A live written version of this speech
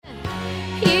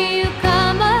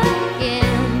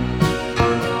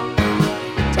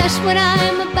when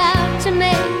I'm about to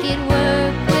make it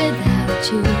work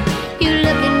without you. You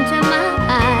look into my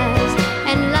eyes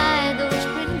and lie those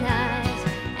pretty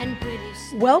lies and pretty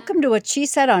smiles. Welcome to What She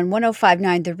Said on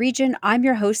 105.9 The Region. I'm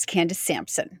your host, Candace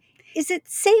Sampson. Is it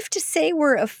safe to say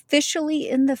we're officially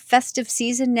in the festive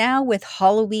season now with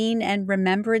Halloween and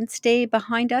Remembrance Day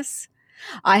behind us?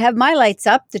 I have my lights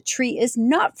up, the tree is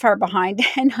not far behind,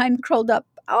 and I'm curled up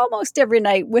almost every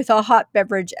night with a hot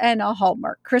beverage and a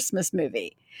Hallmark Christmas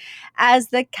movie. As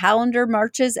the calendar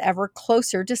marches ever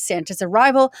closer to Santa's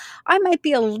arrival, I might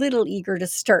be a little eager to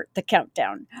start the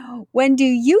countdown. When do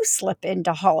you slip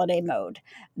into holiday mode?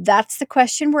 That's the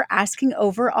question we're asking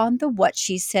over on the What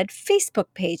She Said Facebook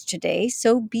page today,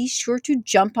 so be sure to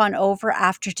jump on over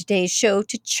after today's show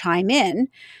to chime in.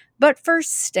 But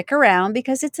first, stick around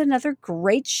because it's another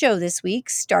great show this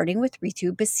week, starting with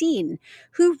Ritu Bhasin,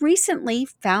 who recently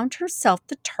found herself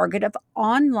the target of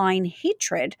online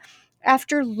hatred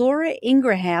after Laura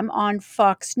Ingraham on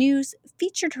Fox News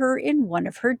featured her in one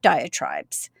of her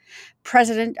diatribes.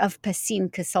 President of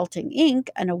Bhasin Consulting Inc.,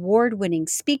 an award-winning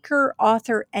speaker,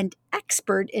 author, and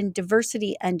expert in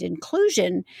diversity and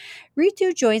inclusion,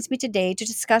 Ritu joins me today to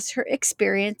discuss her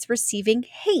experience receiving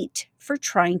hate for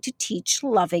trying to teach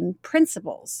loving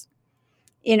principles.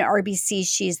 In RBC's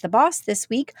She's the Boss this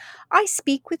week, I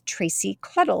speak with Tracy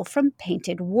Cluttle from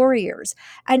Painted Warriors,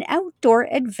 an outdoor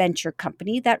adventure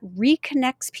company that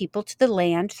reconnects people to the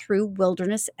land through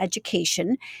wilderness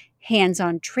education,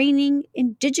 hands-on training,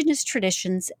 indigenous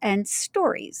traditions, and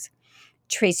stories.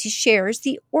 Tracy shares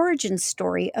the origin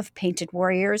story of Painted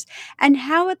Warriors and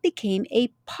how it became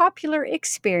a popular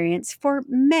experience for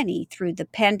many through the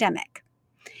pandemic.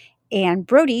 Anne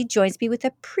Brody joins me with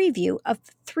a preview of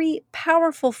 3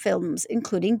 powerful films,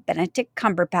 including Benedict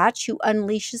Cumberbatch, who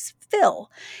unleashes Phil,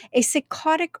 a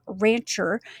psychotic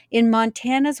rancher in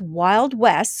Montana's Wild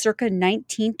West circa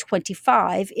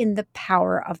 1925 in The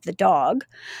Power of the Dog,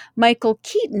 Michael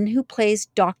Keaton, who plays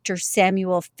Dr.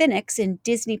 Samuel Phoenix in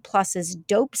Disney Plus's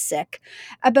Dope Sick,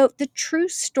 about the true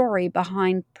story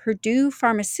behind Purdue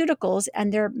Pharmaceuticals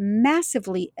and their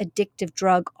massively addictive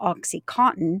drug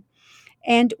OxyContin,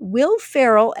 and Will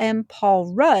Ferrell and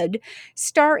Paul Rudd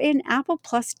star in Apple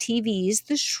Plus TV's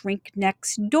The Shrink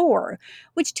Next Door,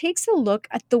 which takes a look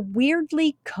at the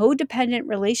weirdly codependent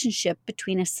relationship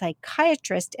between a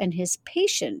psychiatrist and his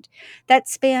patient that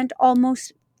spanned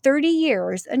almost 30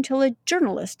 years until a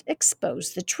journalist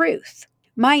exposed the truth.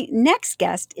 My next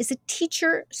guest is a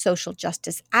teacher, social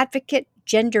justice advocate,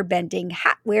 gender-bending,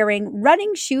 hat-wearing,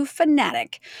 running shoe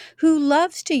fanatic who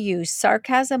loves to use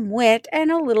sarcasm, wit,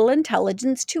 and a little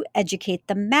intelligence to educate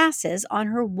the masses on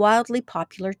her wildly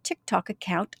popular TikTok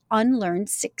account,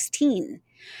 Unlearn16.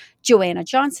 Joanna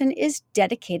Johnson is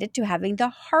dedicated to having the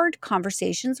hard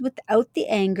conversations without the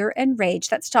anger and rage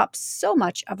that stops so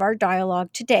much of our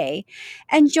dialogue today,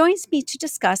 and joins me to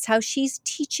discuss how she's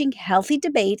teaching healthy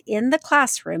debate in the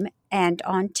classroom and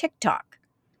on TikTok.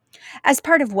 As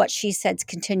part of What She Said's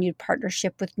continued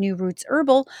partnership with New Roots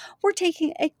Herbal, we're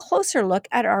taking a closer look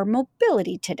at our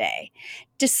mobility today.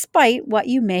 Despite what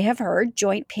you may have heard,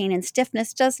 joint pain and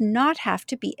stiffness does not have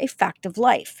to be a fact of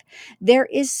life. There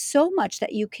is so much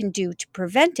that you can do to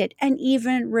prevent it and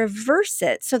even reverse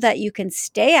it so that you can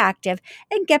stay active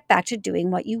and get back to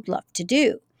doing what you love to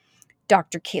do.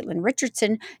 Dr. Caitlin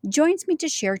Richardson joins me to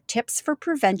share tips for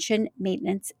prevention,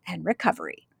 maintenance, and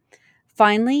recovery.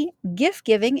 Finally, gift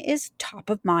giving is top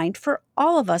of mind for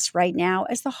all of us right now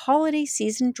as the holiday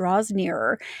season draws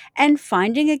nearer, and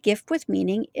finding a gift with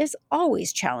meaning is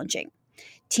always challenging.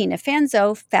 Tina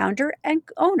Fanzo, founder and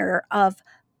owner of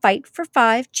Fight for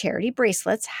 5 charity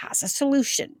bracelets, has a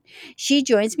solution. She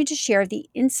joins me to share the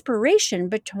inspiration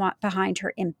behind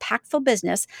her impactful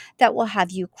business that will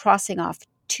have you crossing off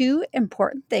 2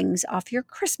 important things off your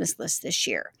Christmas list this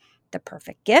year: the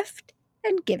perfect gift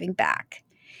and giving back.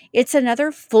 It's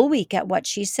another full week at What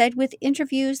She Said with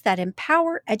interviews that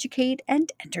empower, educate, and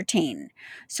entertain.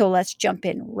 So let's jump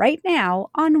in right now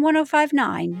on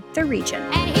 105.9 The Region.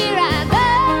 And here I go.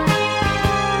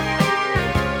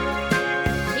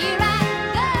 Here I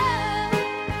go.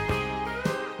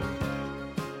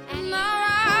 And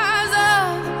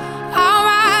I'll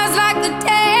rise like the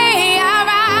day. I'll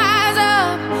rise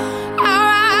up. I'll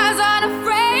rise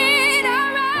unafraid.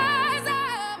 I'll rise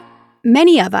up.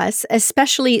 Many of us,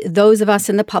 especially those of us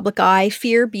in the public eye,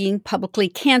 fear being publicly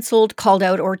canceled, called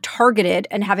out, or targeted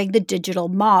and having the digital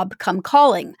mob come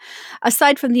calling.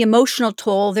 Aside from the emotional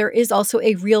toll, there is also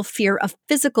a real fear of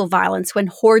physical violence when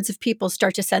hordes of people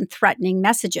start to send threatening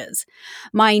messages.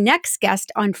 My next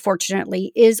guest,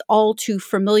 unfortunately, is all too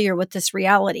familiar with this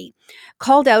reality.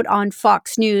 Called out on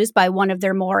Fox News by one of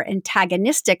their more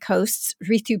antagonistic hosts,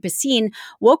 Ritu Bhasin,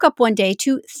 woke up one day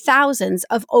to thousands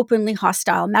of openly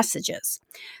hostile messages.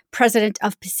 President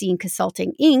of Bhasin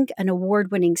Consulting Inc., an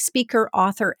award-winning speaker,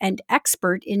 author, and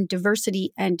expert in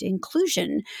diversity and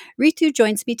inclusion, Ritu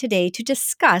joins me today to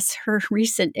discuss her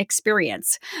recent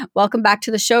experience. Welcome back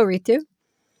to the show, Ritu.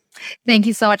 Thank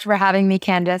you so much for having me,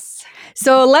 Candace.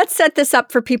 So let's set this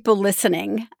up for people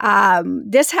listening.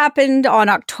 This happened on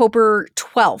October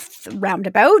 12th,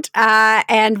 roundabout.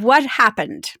 And what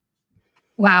happened?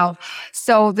 Wow.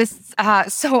 So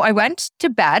I went to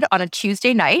bed on a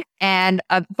Tuesday night. And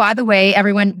by the way,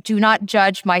 everyone, do not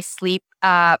judge my sleep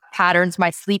patterns,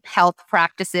 my sleep health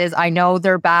practices. I know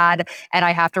they're bad and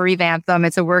I have to revamp them.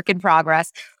 It's a work in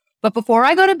progress. But before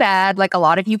I go to bed, like a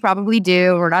lot of you probably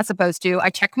do, or not supposed to,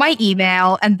 I check my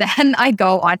email and then I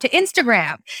go onto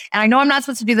Instagram. And I know I'm not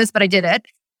supposed to do this, but I did it.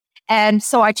 And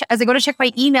so as I go to check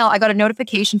my email, I got a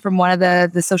notification from one of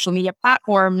the social media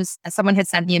platforms. And someone had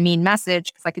sent me a mean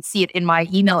message because I could see it in my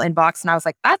email inbox. And I was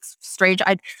like, that's strange.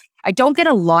 I don't get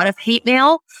a lot of hate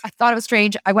mail. I thought it was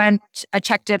strange. I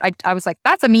checked it. I was like,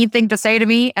 that's a mean thing to say to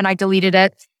me. And I deleted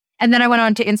it. And then I went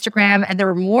on to Instagram and there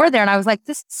were more there. And I was like,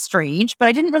 this is strange, but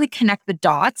I didn't really connect the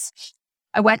dots.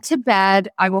 I went to bed.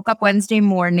 I woke up Wednesday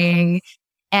morning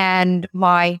and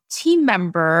my team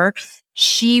member,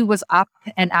 she was up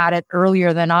and at it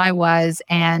earlier than I was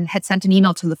and had sent an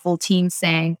email to the full team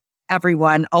saying,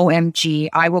 everyone, OMG,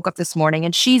 I woke up this morning.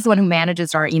 And she's the one who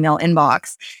manages our email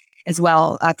inbox as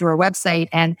well through our website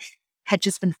and had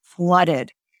just been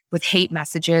flooded with hate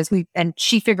messages. And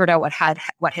she figured out what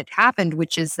had happened,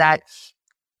 which is that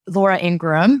Laura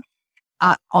Ingraham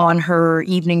on her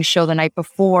evening show the night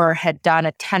before had done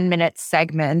a 10-minute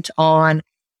segment on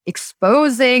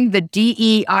exposing the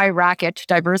DEI racket,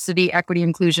 diversity, equity,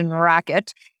 inclusion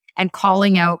racket, and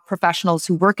calling out professionals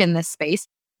who work in this space,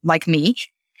 like me,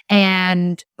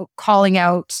 and calling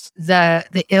out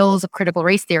the ills of critical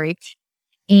race theory.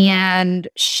 And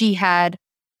she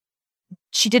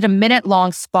did a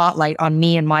minute-long spotlight on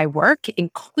me and my work,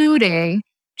 including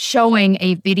showing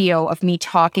a video of me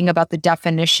talking about the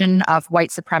definition of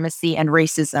white supremacy and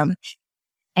racism.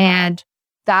 And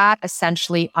that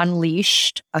essentially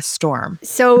unleashed a storm.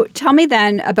 So tell me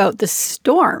then about the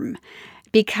storm,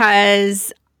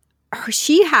 because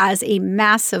she has a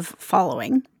massive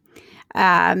following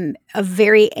of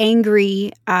very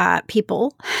angry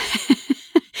people.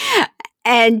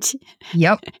 And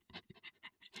yep.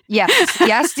 Yes.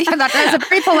 That's a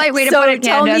pretty polite way to put it, Candace. So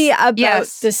tell me about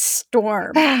the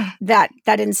storm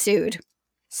that ensued.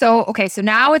 So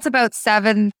now it's about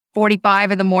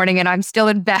 7:45 in the morning and I'm still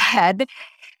in bed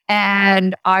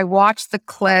and I watched the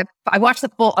clip. I watched the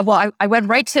full, I went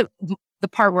right to the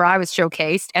part where I was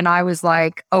showcased and I was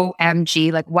like,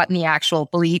 OMG, like what in the actual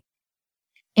bleep?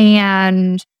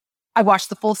 And I watched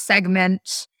the full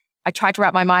segment. I tried to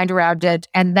wrap my mind around it.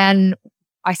 And then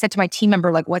I said to my team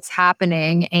member, like, what's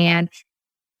happening? And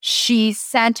she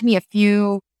sent me a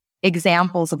few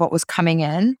examples of what was coming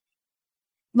in.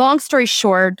 Long story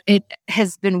short, it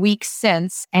has been weeks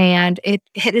since, and it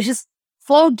has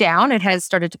slowed down. It has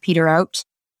started to peter out,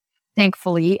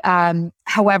 thankfully.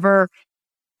 However,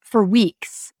 for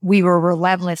weeks, we were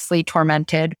relentlessly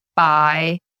tormented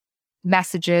by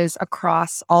messages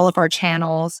across all of our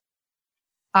channels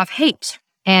of hate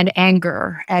and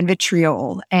anger and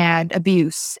vitriol and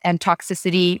abuse and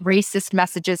toxicity, racist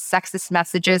messages, sexist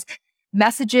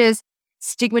messages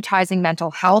stigmatizing mental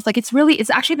health. Like it's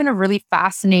actually been a really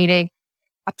fascinating,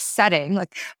 upsetting,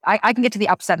 like I can get to the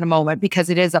upset in a moment because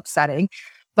it is upsetting,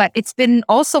 but it's been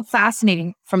also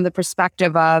fascinating from the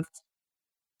perspective of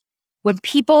when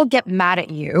people get mad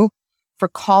at you for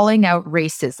calling out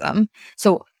racism.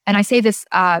 So, and I say this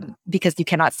because you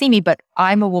cannot see me, but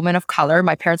I'm a woman of color.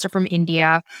 My parents are from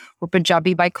India. We're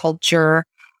Punjabi by culture.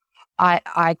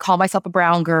 I call myself a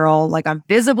brown girl. Like I'm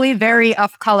visibly very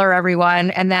of color,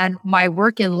 everyone. And then my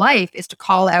work in life is to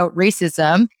call out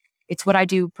racism. It's what I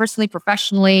do personally,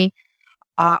 professionally.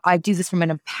 I do this from an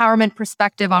empowerment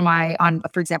perspective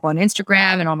for example, on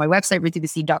Instagram and on my website,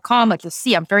 rithubhasin.com. Like you'll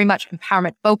see, I'm very much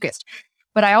empowerment focused.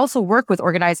 But I also work with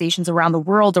organizations around the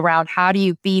world around how do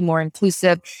you be more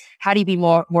inclusive? How do you be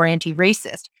more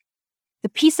anti-racist? The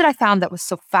piece that I found that was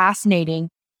so fascinating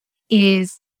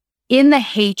is in the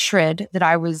hatred that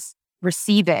I was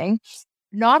receiving,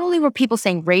 not only were people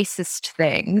saying racist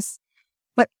things,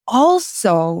 but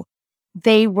also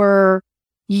they were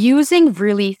using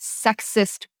really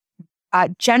sexist,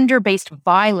 gender-based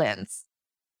violence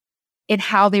in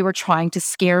how they were trying to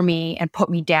scare me and put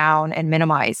me down and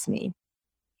minimize me.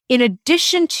 In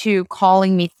addition to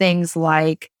calling me things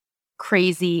like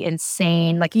crazy,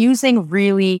 insane, like using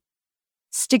really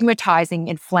stigmatizing,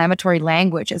 inflammatory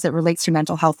language as it relates to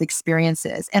mental health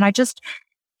experiences. And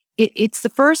it's the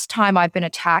first time I've been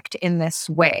attacked in this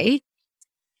way.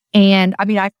 And I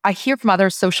mean, I hear from other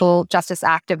social justice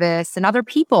activists and other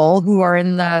people who are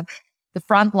in the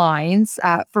front lines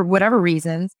for whatever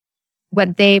reasons,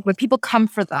 when people come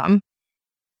for them,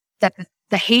 that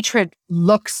the hatred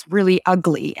looks really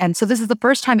ugly. And so this is the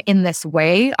first time in this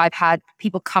way I've had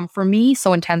people come for me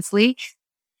so intensely.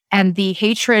 And the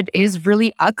hatred is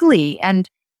really ugly and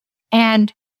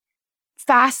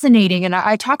fascinating. And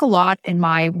I talk a lot in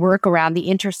my work around the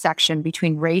intersection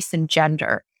between race and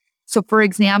gender. So for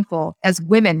example, as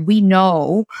women, we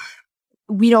know,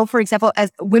 for example,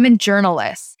 as women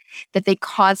journalists, that they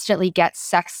constantly get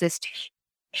sexist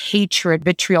hatred,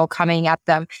 vitriol coming at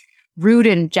them,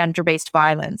 rooted in gender-based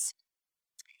violence.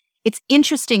 It's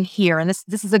interesting here, and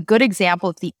this is a good example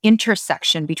of the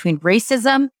intersection between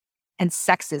racism and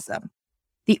sexism.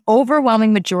 The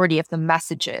overwhelming majority of the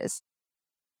messages,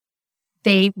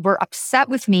 they were upset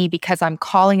with me because I'm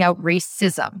calling out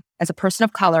racism. As a person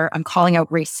of color, I'm calling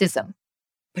out racism.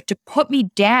 But to put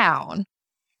me down,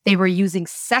 they were using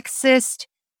sexist,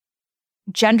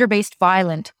 gender-based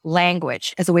violent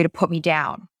language as a way to put me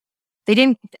down. They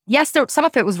didn't, yes, some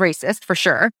of it was racist for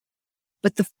sure,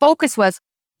 but the focus was,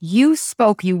 you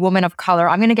spoke, you woman of color.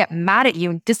 I'm going to get mad at you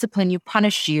and discipline you,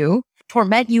 punish you,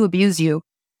 torment you, abuse you,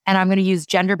 and I'm going to use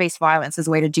gender-based violence as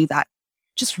a way to do that.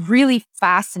 Just really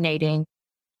fascinating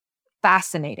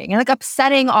and like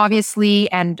upsetting,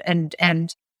 obviously,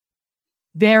 and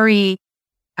very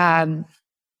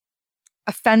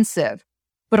offensive,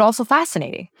 but also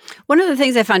fascinating. One of the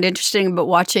things I found interesting about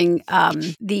watching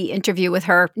the interview with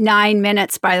her, 9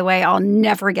 minutes, by the way, I'll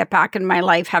never get back in my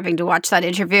life having to watch that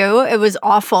interview. It was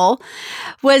awful,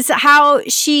 was how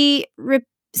she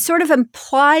sort of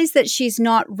implies that she's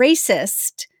not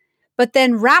racist, but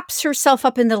then wraps herself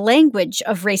up in the language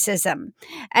of racism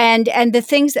and the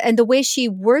things and the way she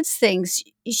words things.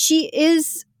 She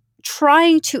is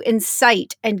trying to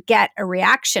incite and get a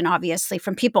reaction, obviously,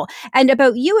 from people. And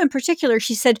about you in particular,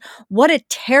 she said, what a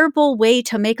terrible way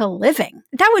to make a living.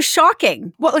 That was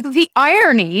shocking. Well, like, the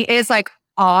irony is like,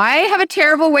 I have a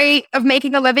terrible way of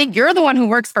making a living. You're the one who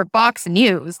works for Fox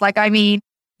News. Like, I mean,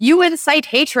 you incite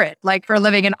hatred, like, for a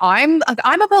living. And I'm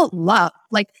about love.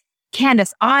 Like,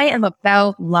 Candace, I am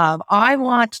about love. I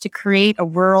want to create a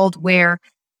world where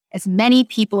as many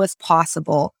people as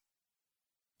possible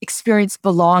experience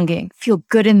belonging, feel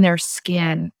good in their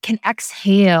skin, can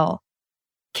exhale,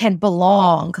 can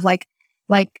belong. Like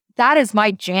that is my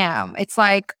jam. It's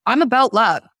like, I'm about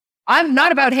love. I'm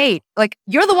not about hate. Like,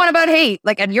 you're the one about hate.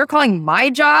 Like, and you're calling my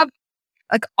job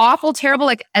like awful, terrible,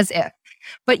 like as if.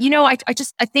 But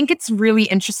I think it's really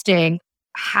interesting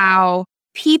how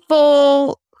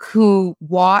people who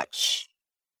watch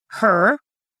her,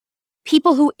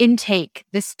 people who intake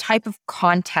this type of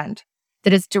content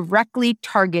that is directly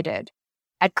targeted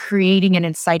at creating and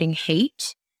inciting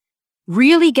hate,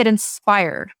 really get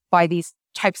inspired by these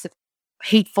types of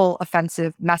hateful,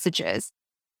 offensive messages.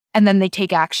 And then they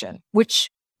take action, which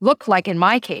look like, in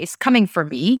my case, coming for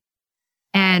me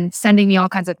and sending me all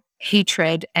kinds of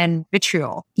hatred and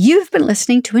vitriol. You've been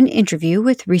listening to an interview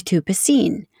with Ritu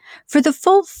Bhasin. For the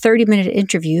full 30-minute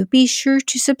interview, be sure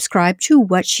to subscribe to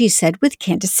What She Said with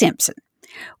Candace Sampson.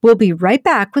 We'll be right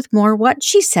back with more What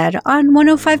She Said on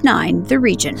 105.9 The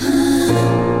Region.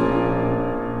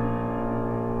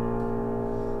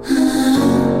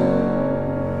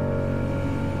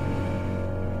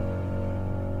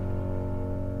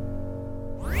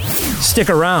 Stick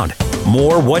around.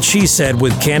 More What She Said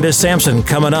with Candace Sampson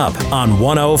coming up on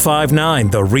 105.9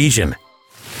 The Region.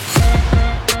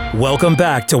 Welcome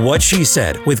back to What She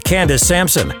Said with Candace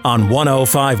Sampson on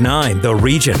 105.9 The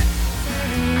Region.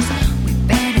 We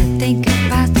better think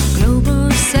about the global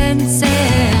census.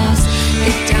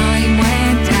 The dime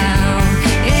went down.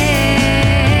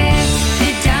 Yeah,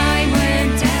 the dime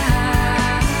went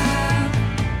down.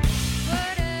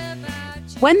 What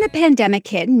about you? When the pandemic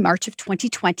hit in March of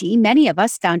 2020, many of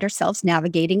us found ourselves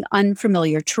navigating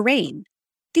unfamiliar terrain,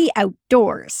 the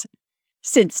outdoors.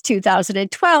 Since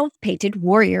 2012, Painted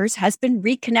Warriors has been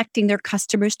reconnecting their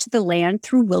customers to the land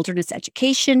through wilderness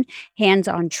education,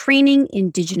 hands-on training,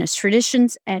 Indigenous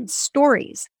traditions, and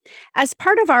stories. As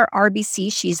part of our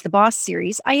RBC She's the Boss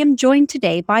series, I am joined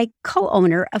today by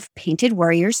co-owner of Painted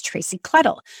Warriors, Tracy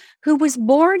Clettle, who was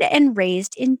born and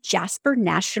raised in Jasper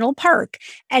National Park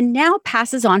and now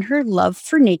passes on her love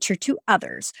for nature to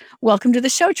others. Welcome to the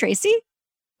show, Tracy.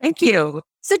 Thank you.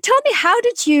 So tell me, how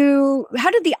did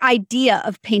the idea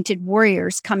of Painted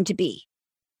Warriors come to be?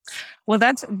 Well,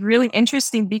 that's really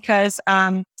interesting because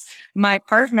my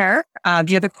partner,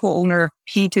 the other co-owner of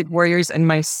Painted Warriors, and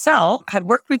myself had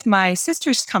worked with my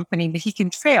sister's company, Mohican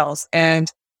Trails,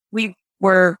 and we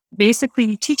were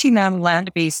basically teaching them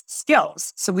land-based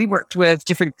skills. So we worked with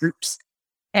different groups.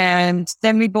 And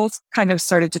then we both kind of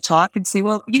started to talk and say,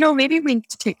 well, maybe we need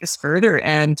to take this further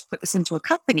and put this into a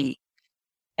company.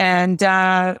 And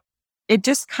it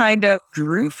just kind of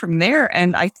grew from there.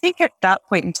 And I think at that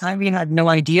point in time, we had no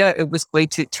idea it was going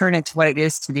to turn into what it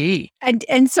is today.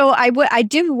 And so I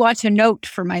do want to note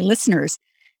for my listeners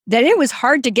that it was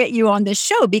hard to get you on this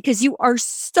show because you are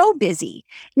so busy.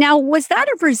 Now, was that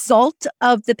a result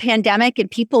of the pandemic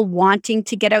and people wanting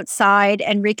to get outside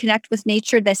and reconnect with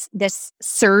nature, this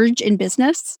surge in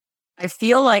business? I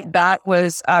feel like that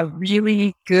was a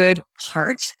really good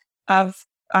part of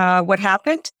what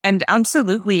happened. And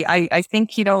absolutely, I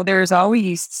think, there's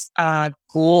always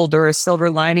gold or a silver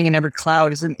lining in every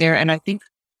cloud, isn't there? And I think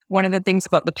one of the things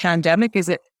about the pandemic is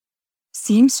it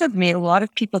seems to have made a lot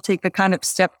of people take a kind of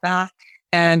step back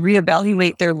and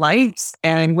reevaluate their lives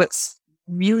and what's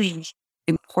really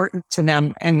important to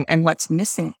them and what's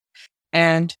missing.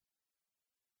 And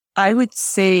I would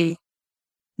say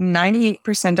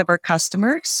 98% of our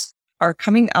customers are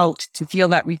coming out to feel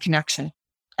that reconnection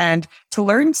and to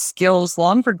learn skills,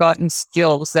 long forgotten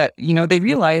skills that, they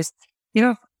realize,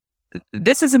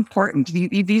 this is important.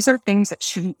 These are things that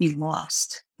shouldn't be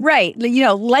lost. Right.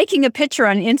 Liking a picture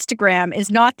on Instagram is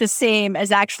not the same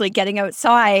as actually getting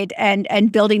outside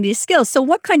and building these skills. So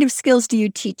what kind of skills do you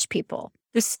teach people?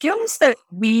 The skills that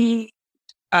we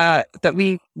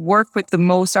work with the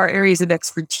most, our areas of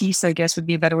expertise, I guess would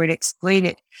be a better way to explain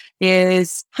it,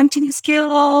 is hunting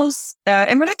skills.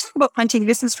 And when I talk about hunting,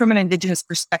 this is from an Indigenous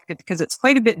perspective because it's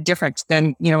quite a bit different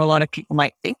than, a lot of people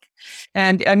might think.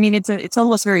 And I mean, it's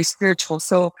almost very spiritual.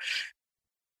 So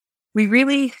we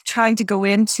really try to go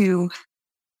into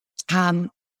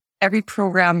every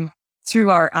program through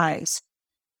our eyes.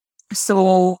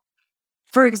 So,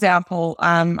 for example,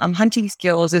 hunting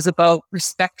skills is about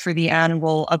respect for the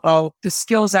animal, about the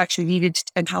skills actually needed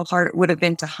and how hard it would have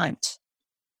been to hunt.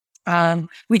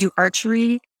 We do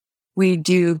archery, we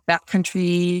do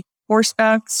backcountry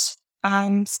horseback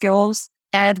skills,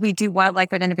 and we do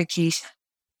wildlife identification.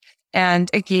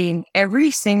 And again,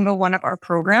 every single one of our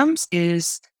programs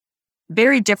is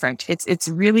very different. It's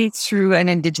really through an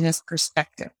Indigenous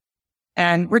perspective.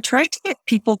 And we're trying to get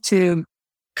people to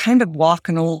kind of walk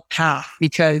an old path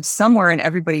because somewhere in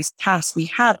everybody's past, we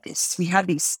have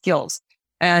these skills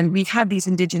and we have these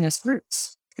Indigenous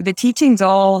roots. The teachings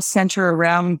all center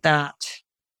around that.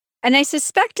 And I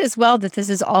suspect as well that this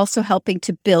is also helping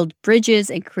to build bridges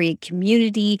and create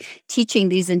community, teaching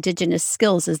these Indigenous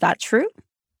skills. Is that true?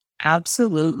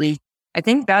 Absolutely. I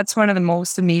think that's one of the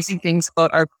most amazing things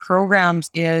about our programs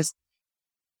is,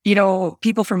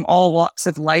 people from all walks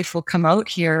of life will come out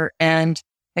here. And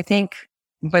I think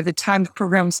by the time the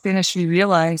program's finished, we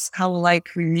realize how alike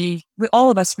we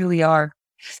all of us really are.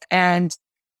 And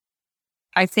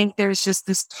I think there's just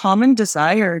this common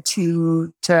desire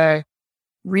to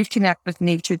reconnect with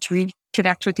nature, to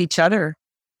reconnect with each other.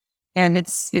 And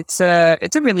it's a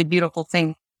really beautiful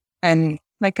thing. And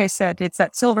like I said, it's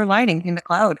that silver lining in the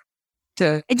cloud.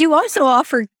 And you also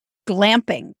offer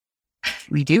glamping.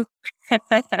 We do.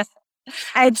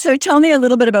 And so tell me a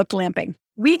little bit about glamping.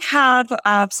 We have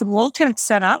some wool tents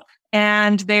set up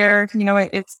and they're,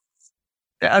 it's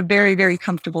a very, very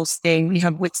comfortable stay. We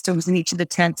have wood stoves in each of the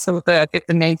tents. So if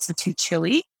the nights are too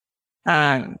chilly,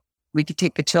 we could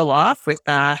take the chill off with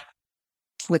our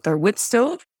wood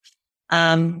stove.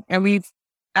 And we've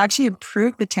actually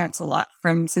improved the tents a lot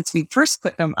since we first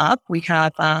put them up. We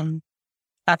have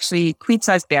actually queen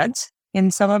size beds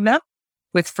in some of them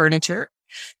with furniture.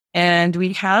 And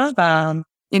we have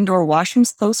indoor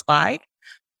washrooms close by.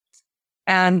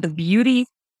 And the beauty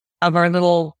of our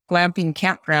little glamping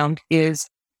campground is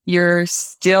you're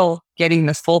still getting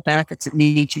the full benefits of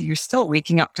nature. You're still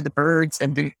waking up to the birds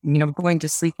and, going to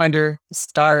sleep under the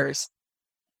stars.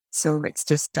 So it's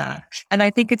just, and I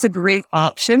think it's a great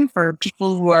option for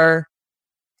people who are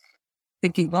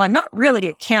thinking, well, I'm not really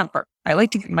a camper. I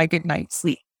like to get my good night's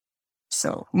sleep.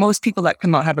 So most people that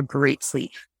come out have a great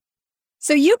sleep.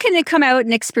 So you can come out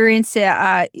and experience,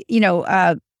 all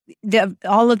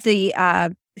of the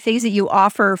things that you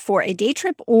offer for a day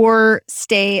trip or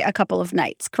stay a couple of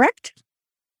nights, correct?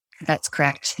 That's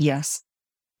correct. Yes.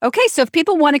 Okay, so if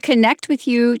people want to connect with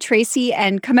you, Tracy,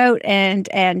 and come out and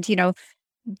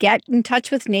get in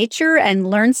touch with nature and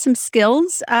learn some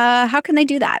skills, how can they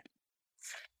do that?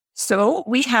 So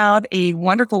we have a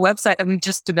wonderful website that we've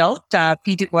just developed,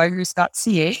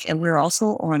 paintedwarriors.ca, and we're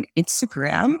also on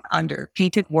Instagram under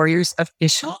Painted Warriors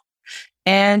Official.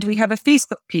 And we have a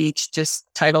Facebook page just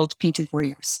titled Painted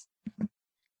Warriors.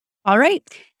 All right.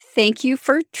 Thank you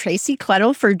for Tracy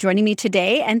Clettle for joining me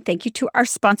today. And thank you to our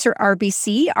sponsor,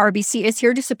 RBC. RBC is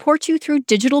here to support you through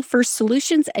digital first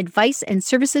solutions, advice, and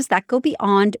services that go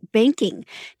beyond banking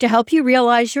to help you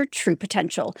realize your true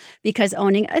potential. Because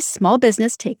owning a small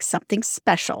business takes something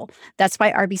special. That's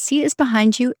why RBC is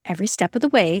behind you every step of the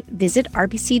way. Visit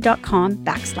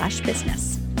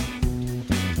rbc.com/business.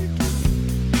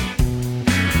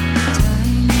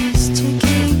 Time is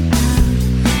ticking out.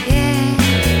 Yeah,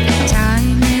 the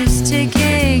time is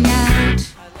ticking out.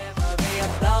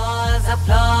 Applause,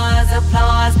 applause,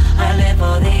 applause. I live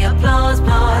for the applause,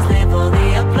 applause. Live for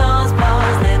the applause,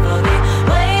 applause. Live for the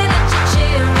way that you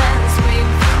cheer and scream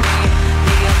for me.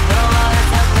 The applause,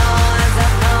 applause,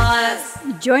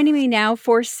 applause. Joining me now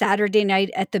for Saturday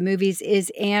night at the movies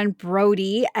is Anne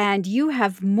Brody, and you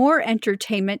have more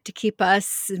entertainment to keep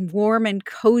us warm and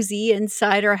cozy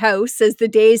inside our house as the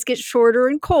days get shorter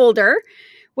and colder.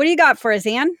 What do you got for us,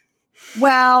 Anne?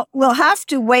 Well, we'll have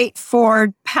to wait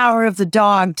for Power of the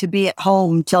Dog to be at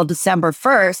home till December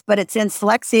 1st, but it's in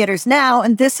select theaters now.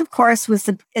 And this, of course,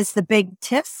 is the big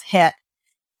TIFF hit,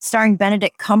 starring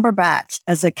Benedict Cumberbatch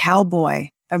as a cowboy,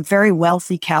 a very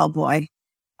wealthy cowboy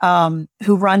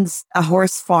who runs a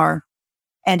horse farm.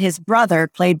 And his brother,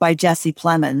 played by Jesse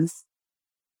Plemons,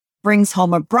 brings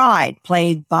home a bride,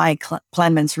 played by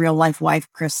Plemons' real-life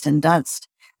wife, Kristen Dunst.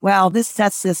 Well, this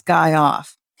sets this guy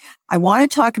off. I want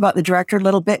to talk about the director a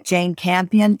little bit, Jane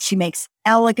Campion. She makes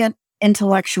elegant,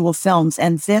 intellectual films,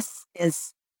 and this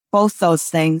is both those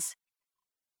things.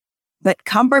 But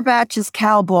Cumberbatch's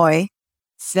cowboy,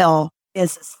 Phil,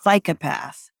 is a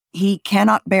psychopath. He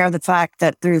cannot bear the fact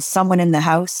that there's someone in the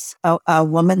house, a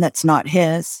woman that's not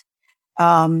his.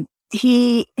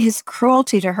 His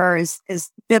cruelty to her is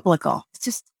biblical. It's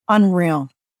just unreal.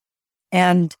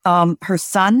 And her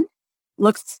son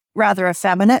looks rather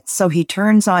effeminate, so he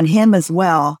turns on him as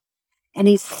well. And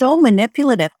he's so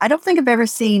manipulative. I don't think I've ever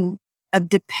seen a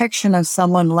depiction of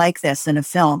someone like this in a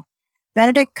film.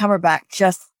 Benedict Cumberbatch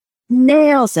just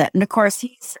nails it. And of course,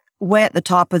 he's way at the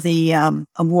top of the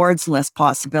awards list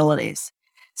possibilities.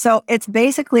 So it's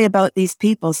basically about these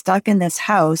people stuck in this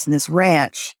house, in this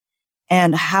ranch,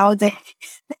 and how they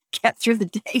get through the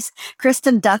days.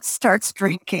 Kristen Dunst starts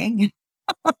drinking.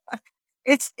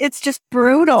 It's just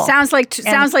brutal. Sounds like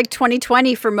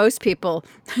 2020 for most people.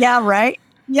 Yeah, right?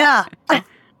 Yeah.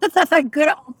 That's a good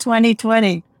old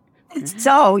 2020.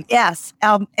 So, yes.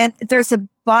 And there's a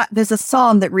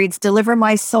psalm that reads, "Deliver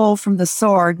my soul from the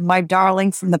sword, my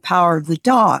darling from the power of the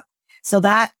dog." So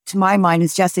that, to my mind,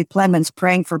 is Jesse Plemons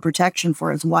praying for protection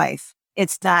for his wife.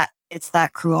 It's that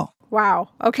cruel. Wow.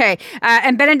 Okay.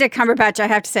 And Benedict Cumberbatch, I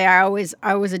have to say, I always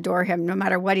adore him. No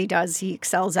matter what he does, he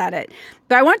excels at it.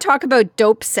 But I want to talk about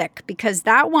Dope Sick, because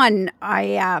that one,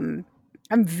 I'm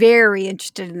very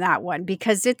interested in that one,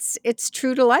 because it's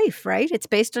true to life, right? It's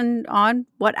based on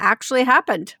what actually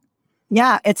happened.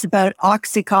 Yeah, it's about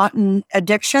Oxycontin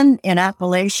addiction in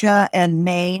Appalachia and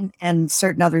Maine and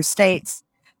certain other states,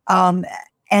 and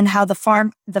how the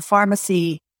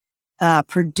pharmacy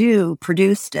Purdue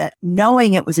produced it,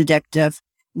 knowing it was addictive,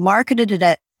 marketed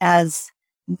it as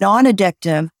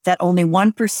non-addictive, that only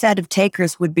 1% of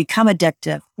takers would become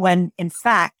addictive, when in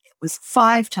fact it was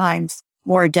 5 times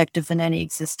more addictive than any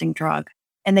existing drug.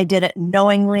 And they did it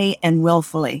knowingly and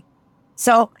willfully.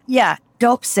 So yeah,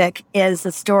 Dope Sick is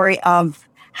the story of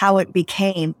how it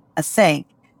became a thing,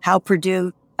 how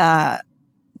Purdue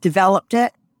developed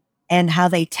it, and how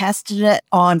they tested it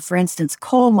on, for instance,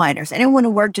 coal miners. Anyone who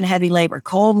worked in heavy labor,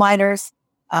 coal miners,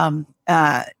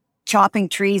 chopping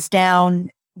trees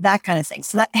down, that kind of thing.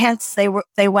 So hence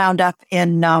they wound up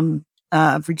in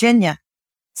Virginia.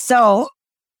 So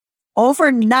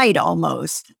overnight,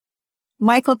 almost,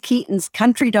 Michael Keaton's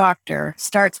country doctor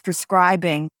starts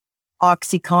prescribing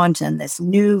OxyContin, this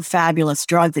new fabulous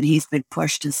drug that he's been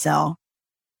pushed to sell.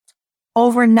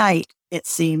 Overnight, it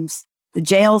seems, the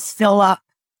jails fill up.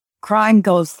 Crime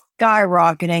goes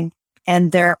skyrocketing,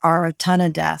 and there are a ton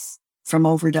of deaths from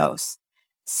overdose.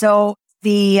 So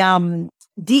the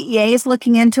DEA is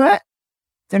looking into it.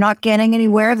 They're not getting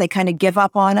anywhere. They kind of give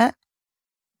up on it.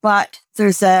 But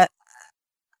there's a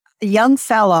young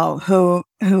fellow who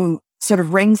sort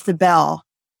of rings the bell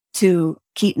to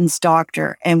Keaton's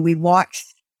doctor, and we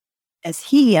watched as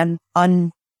he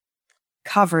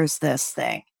uncovers this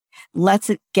thing, lets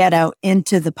it get out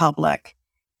into the public.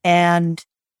 And,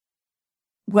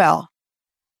 well,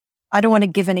 I don't want to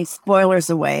give any spoilers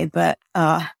away, but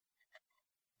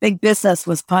big business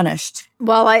was punished.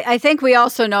 Well, I think we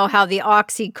also know how the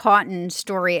OxyContin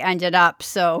story ended up.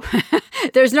 So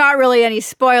there's not really any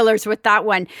spoilers with that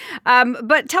one.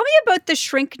 But tell me about The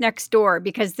Shrink Next Door,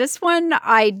 because this one,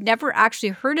 I'd never actually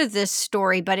heard of this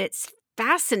story, but it's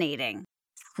fascinating.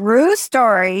 True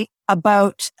story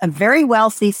about a very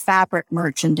wealthy fabric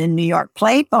merchant in New York,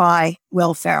 played by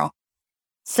Will Ferrell.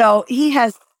 So he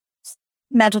has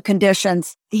mental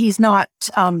conditions. He's not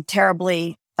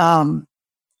terribly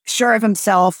sure of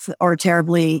himself or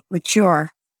terribly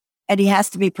mature, and he has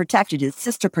to be protected. His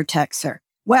sister protects her.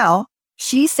 Well,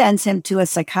 she sends him to a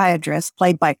psychiatrist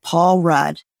played by Paul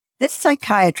Rudd. This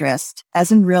psychiatrist,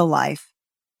 as in real life,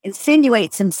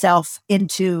 insinuates himself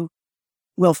into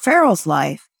Will Ferrell's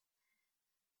life,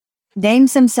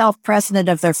 names himself president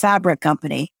of their fabric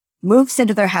company, moves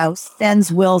into their house,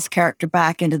 sends Will's character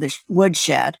back into the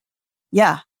woodshed.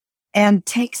 Yeah. And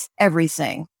takes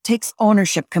everything, takes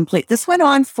ownership complete. This went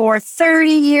on for 30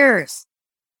 years.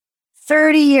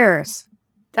 30 years.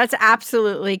 That's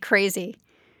absolutely crazy.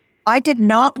 I did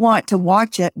not want to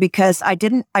watch it because I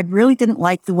really didn't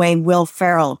like the way Will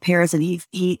Ferrell appears, and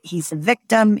he's a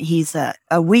victim, he's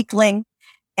a weakling,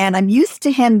 and I'm used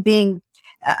to him being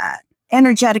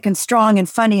energetic and strong and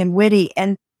funny and witty,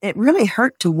 and it really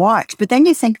hurt to watch. But then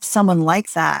you think of someone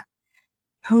like that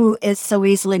who is so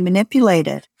easily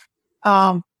manipulated.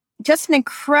 Just an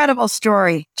incredible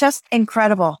story, just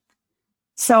incredible.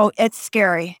 So it's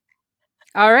scary.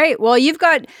 All right. Well, you've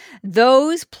got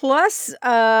those plus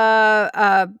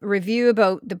a review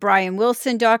about the Brian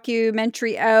Wilson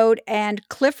documentary out, and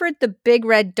Clifford the Big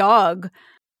Red Dog.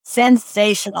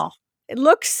 Sensational. It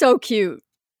looks so cute.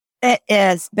 It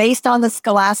is based on the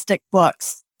Scholastic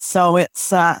books. So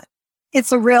it's a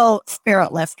real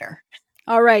spirit lifter.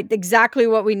 All right. Exactly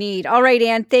what we need. All right,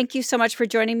 Anne, thank you so much for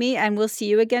joining me, and we'll see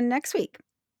you again next week.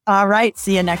 All right.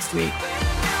 See you next week.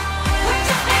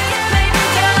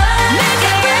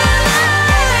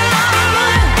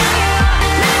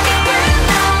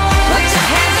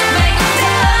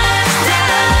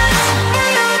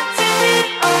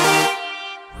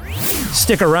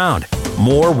 Stick around.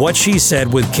 More What She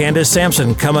Said with Candace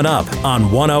Sampson coming up on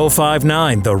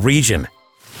 105.9 The Region.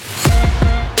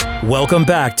 Welcome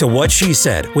back to What She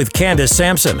Said with Candace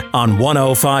Sampson on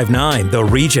 105.9 The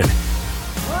Region.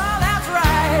 Well, that's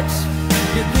right.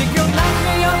 You think you'll knock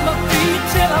me off my feet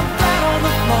till I'm flat on the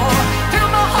floor, till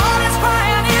my heart is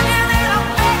crying in here and I'm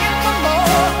begging for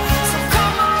more. So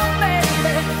come on, baby,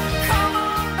 come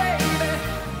on, baby,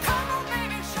 come on,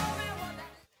 baby, show me what that...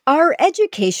 Our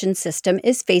education system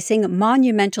is facing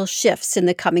monumental shifts in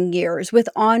the coming years, with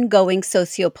ongoing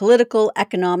socio-political,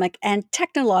 economic, and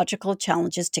technological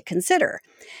challenges to consider.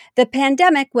 The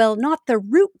pandemic, while not the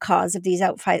root cause of these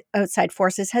outside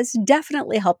forces, has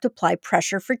definitely helped apply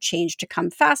pressure for change to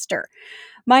come faster.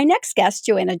 My next guest,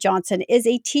 Joanna Johnson, is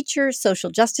a teacher, social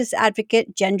justice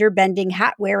advocate, gender-bending,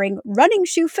 hat-wearing, running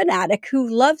shoe fanatic who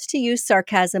loves to use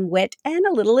sarcasm, wit, and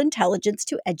a little intelligence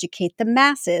to educate the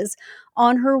masses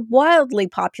on her wildly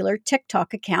popular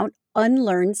TikTok account,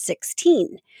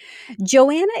 Unlearn16.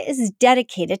 Joanna is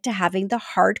dedicated to having the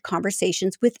hard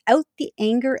conversations without the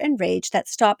anger and rage that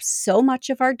stops so much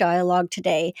of our dialogue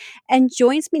today, and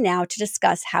joins me now to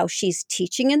discuss how she's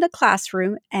teaching in the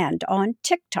classroom and on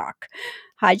TikTok.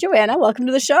 Hi, Joanna. Welcome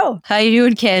to the show. How you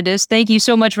doing, Candace? Thank you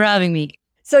so much for having me.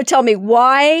 So tell me,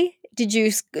 why did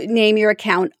you name your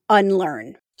account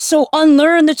Unlearn? So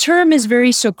unlearn, the term is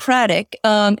very Socratic.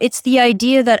 It's the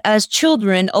idea that as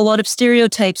children, a lot of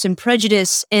stereotypes and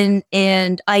prejudice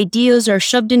and ideas are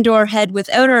shoved into our head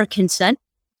without our consent.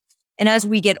 And as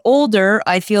we get older,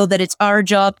 I feel that it's our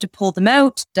job to pull them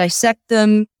out, dissect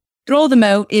them, throw them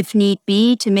out if need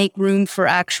be, to make room for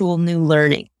actual new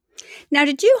learning. Now,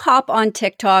 did you hop on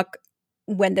TikTok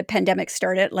when the pandemic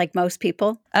started, like most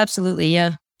people? Absolutely,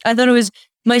 yeah. I thought it was,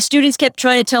 my students kept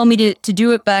trying to tell me to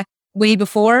do it back way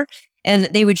before, and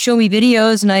they would show me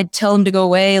videos and I'd tell them to go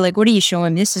away. Like, what are you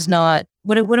showing? This is not,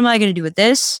 what am I going to do with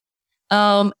this?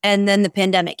 And then the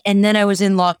pandemic, and then I was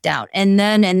in lockdown, and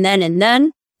then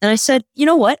I said, you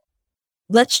know what?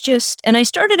 And I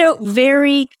started out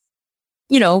very,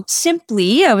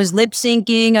 simply. I was lip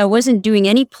syncing. I wasn't doing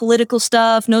any political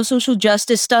stuff, no social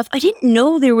justice stuff. I didn't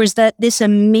know there was this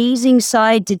amazing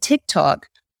side to TikTok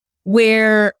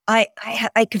where I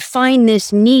could find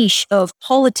this niche of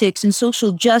politics and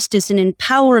social justice and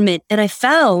empowerment. And I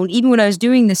found, even when I was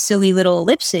doing the silly little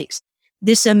lip syncs,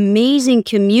 this amazing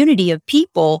community of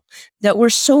people that were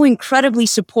so incredibly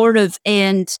supportive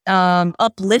and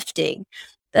uplifting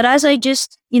that as I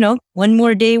just, one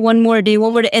more day,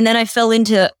 and then I fell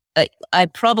into I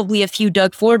probably a few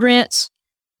Doug Ford rants.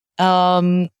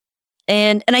 And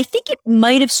I think it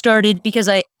might have started because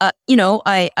I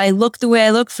look the way I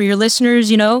look. For your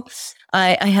listeners,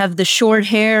 I have the short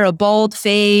hair, a bald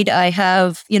fade. I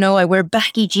have, I wear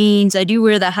baggy jeans. I do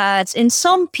wear the hats. And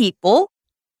some people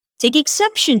take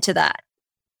exception to that.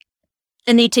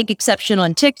 And they take exception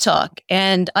on TikTok.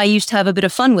 And I used to have a bit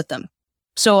of fun with them.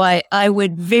 So I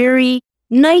would very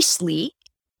nicely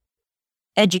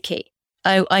educate.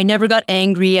 I never got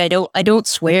angry. I don't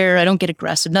swear. I don't get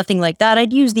aggressive. Nothing like that.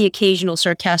 I'd use the occasional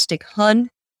sarcastic hun.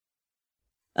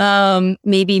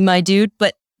 Maybe my dude,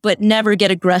 but never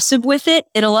get aggressive with it.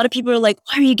 And a lot of people are like,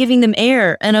 why are you giving them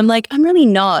air? And I'm like, I'm really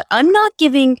not. I'm not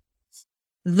giving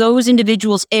those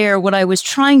individuals air. What I was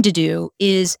trying to do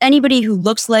is anybody who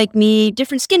looks like me,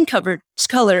 different skin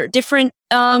color, different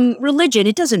religion.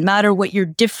 It doesn't matter what your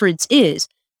difference is.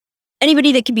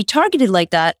 Anybody that can be targeted like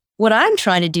that. What I'm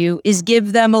trying to do is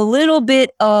give them a little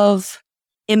bit of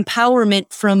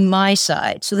empowerment from my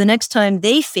side. So the next time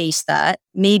they face that,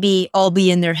 maybe I'll be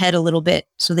in their head a little bit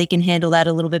so they can handle that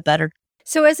a little bit better.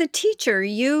 So as a teacher,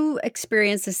 you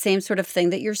experienced the same sort of thing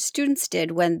that your students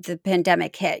did when the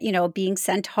pandemic hit, being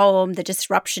sent home, the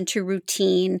disruption to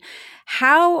routine.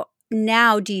 How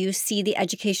now do you see the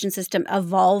education system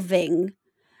evolving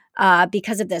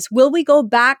because of this? Will we go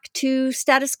back to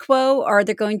status quo, or are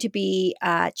there going to be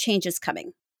changes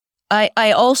coming? I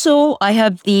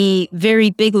have the very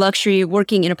big luxury of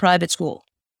working in a private school.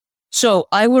 So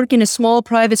I work in a small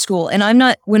private school, and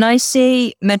when I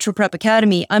say Metro Prep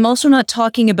Academy, I'm also not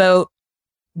talking about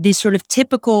this sort of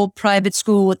typical private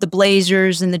school with the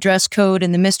blazers and the dress code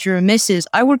and the Mr. and Mrs.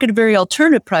 I work at a very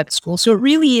alternative private school. So it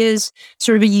really is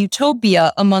sort of a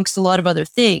utopia amongst a lot of other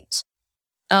things.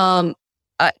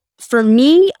 For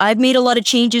me, I've made a lot of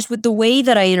changes with the way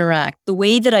that I interact, the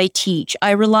way that I teach. I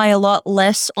rely a lot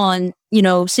less on,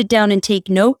 sit down and take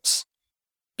notes,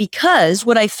 because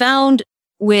what I found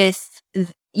with,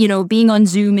 being on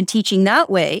Zoom and teaching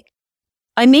that way,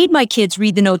 I made my kids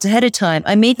read the notes ahead of time.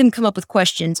 I made them come up with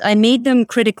questions. I made them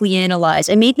critically analyze.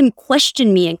 I made them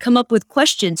question me and come up with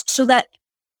questions so that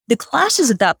the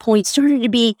classes at that point started to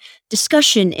be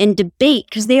discussion and debate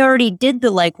because they already did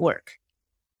the legwork.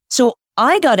 So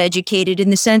I got educated in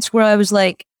the sense where I was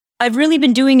like, I've really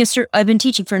been doing I've been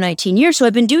teaching for 19 years, so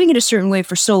I've been doing it a certain way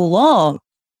for so long.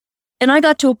 And I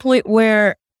got to a point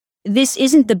where this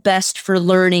isn't the best for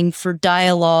learning, for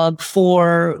dialogue,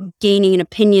 for gaining an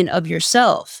opinion of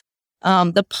yourself.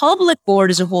 The public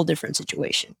board is a whole different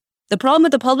situation. The problem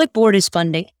with the public board is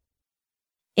funding.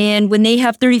 And when they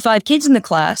have 35 kids in the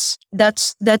class,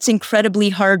 that's incredibly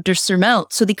hard to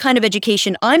surmount. So the kind of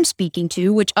education I'm speaking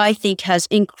to, which I think has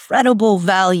incredible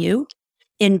value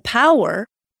in power,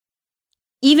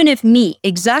 even if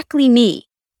exactly me,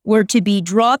 were to be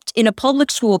dropped in a public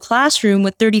school classroom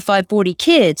with 35, 40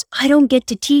 kids, I don't get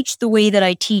to teach the way that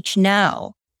I teach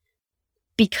now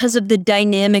because of the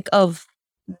dynamic of,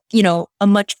 a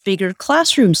much bigger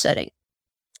classroom setting.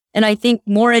 And I think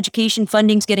more education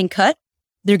funding's getting cut.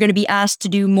 They're going to be asked to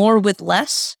do more with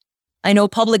less. I know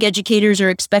public educators are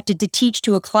expected to teach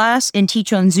to a class and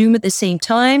teach on Zoom at the same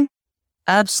time.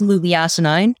 Absolutely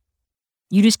asinine.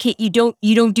 You just can't, you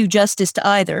don't do justice to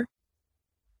either.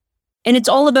 And it's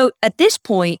all about, at this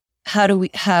point,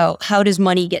 how does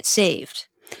money get saved?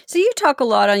 So you talk a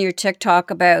lot on your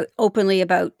TikTok openly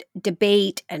about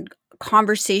debate and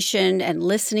conversation and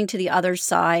listening to the other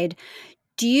side.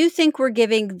 Do you think we're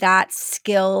giving that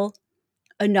skill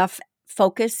enough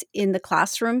focus in the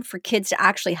classroom for kids to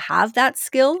actually have that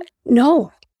skill?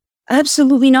 No,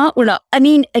 absolutely not. We're not. I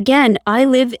mean, again, I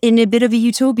live in a bit of a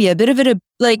utopia, a bit of a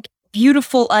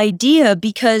beautiful idea,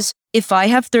 because if I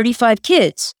have 35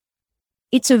 kids,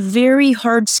 it's a very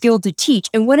hard skill to teach.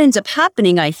 And what ends up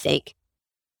happening, I think,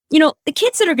 the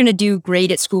kids that are going to do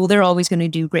great at school, they're always going to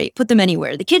do great. Put them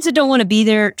anywhere. The kids that don't want to be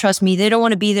there, trust me, they don't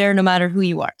want to be there no matter who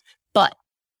you are. But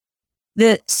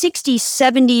the 60,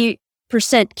 70%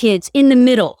 kids in the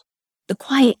middle, the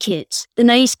quiet kids, the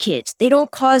nice kids, they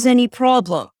don't cause any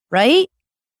problem, right?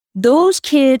 Those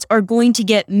kids are going to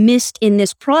get missed in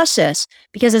this process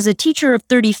because as a teacher of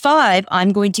 35,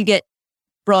 I'm going to get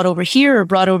brought over here or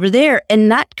brought over there.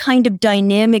 And that kind of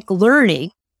dynamic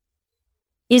learning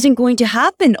isn't going to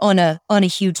happen on a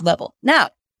huge level. Now,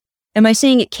 am I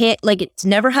saying it can't, it's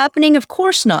never happening? Of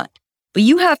course not. But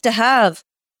you have to have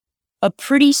a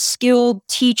pretty skilled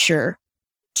teacher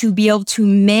to be able to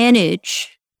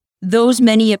manage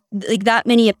that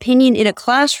many opinion in a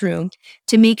classroom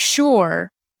to make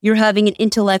sure you're having an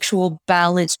intellectual,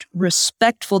 balanced,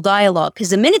 respectful dialogue. Because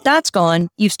the minute that's gone,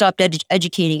 you've stopped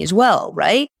educating as well,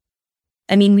 right?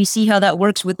 I mean, we see how that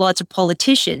works with lots of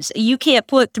politicians. You can't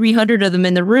put 300 of them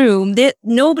in the room.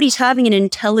 Nobody's having an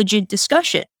intelligent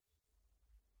discussion.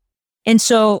 And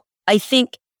so I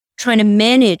think trying to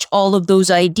manage all of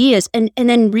those ideas and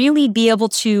then really be able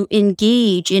to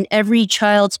engage in every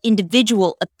child's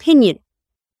individual opinion,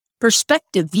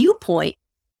 perspective, viewpoint,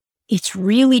 it's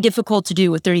really difficult to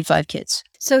do with 35 kids.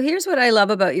 So here's what I love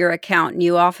about your account, and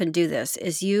you often do this,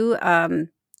 is you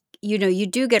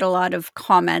do get a lot of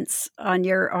comments on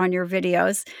your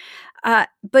videos,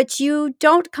 but you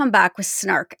don't come back with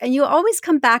snark, and you always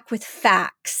come back with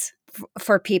facts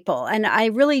for people. And I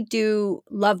really do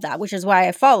love that, which is why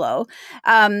I follow.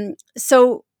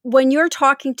 So when you're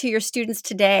talking to your students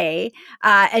today,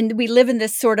 and we live in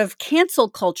this sort of cancel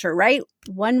culture, right?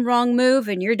 One wrong move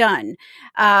and you're done.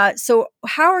 So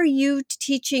how are you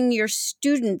teaching your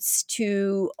students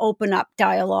to open up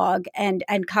dialogue and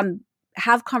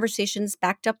have conversations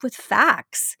backed up with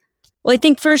facts? Well, I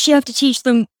think first you have to teach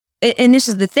them, and this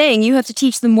is the thing, you have to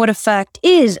teach them what a fact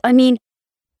is. I mean,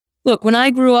 look, when I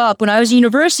grew up, when I was in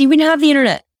university, we didn't have the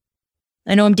internet.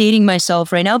 I know I'm dating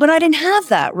myself right now, but I didn't have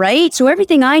that, right? So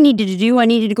everything I needed to do, I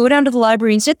needed to go down to the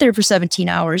library and sit there for 17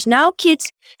 hours. Now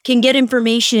kids can get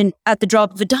information at the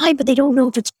drop of a dime, but they don't know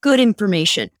if it's good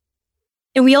information.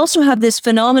 And we also have this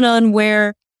phenomenon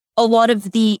where a lot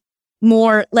of the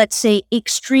more, let's say,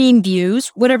 extreme views,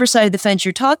 whatever side of the fence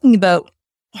you're talking about,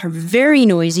 are very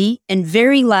noisy and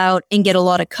very loud and get a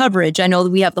lot of coverage. I know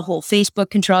that we have the whole Facebook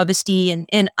controversy,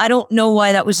 and I don't know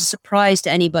why that was a surprise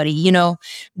to anybody. You know,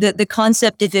 the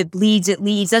concept, if it bleeds, it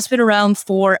leads, that's been around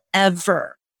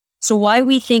forever. So why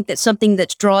we think that something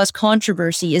that draws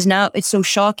controversy is now, it's so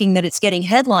shocking that it's getting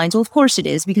headlines? Well, of course it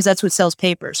is, because that's what sells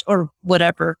papers, or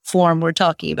whatever form we're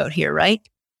talking about here, right?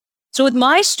 So with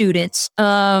my students,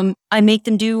 I make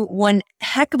them do one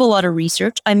heck of a lot of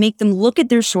research. I make them look at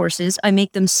their sources. I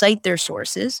make them cite their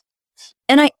sources.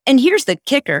 And here's the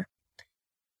kicker.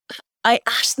 I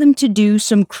ask them to do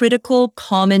some critical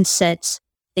common sense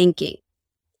thinking.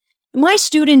 My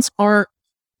students are,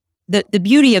 the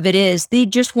beauty of it is they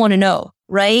just want to know,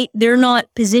 right? They're not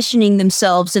positioning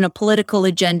themselves in a political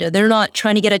agenda. They're not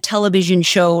trying to get a television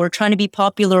show or trying to be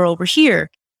popular over here.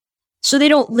 So they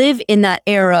don't live in that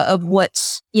era of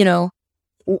what's going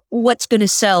to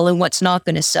sell and what's not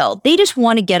going to sell. They just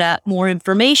want to get at more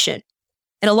information.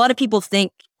 And a lot of people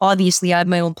think, obviously I have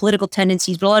my own political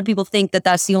tendencies, but a lot of people think that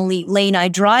that's the only lane I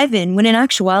drive in, when in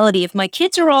actuality, if my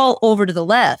kids are all over to the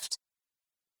left,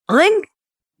 I'm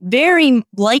very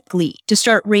likely to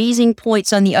start raising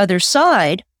points on the other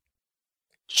side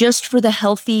just for the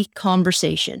healthy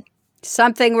conversation.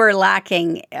 Something we're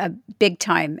lacking big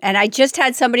time. And I just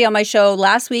had somebody on my show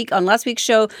last week's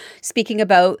show, speaking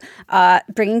about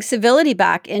bringing civility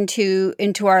back into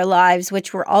our lives,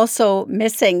 which we're also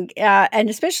missing.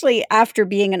 And especially after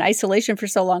being in isolation for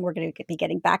so long, we're going to be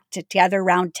getting back to gather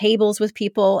around tables with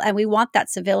people. And we want that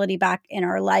civility back in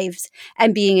our lives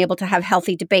and being able to have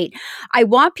healthy debate. I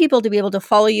want people to be able to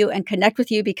follow you and connect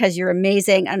with you because you're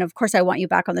amazing. And of course, I want you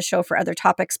back on the show for other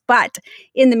topics. But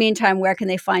in the meantime, where can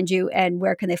they find you? And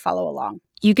where can they follow along?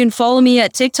 You can follow me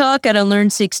at TikTok at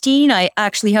Unlearn16. I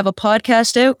actually have a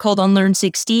podcast out called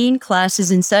Unlearn16, Classes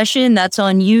in Session. That's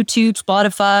on YouTube,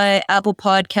 Spotify, Apple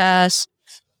Podcasts,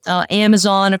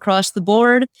 Amazon, across the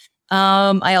board.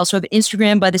 I also have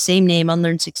Instagram by the same name,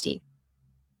 Unlearn16.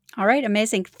 All right,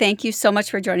 amazing. Thank you so much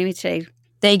for joining me today.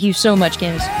 Thank you so much,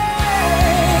 Candace.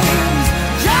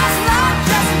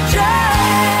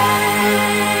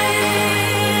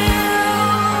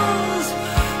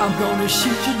 I'm gonna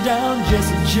shoot you down,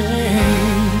 Jesse James.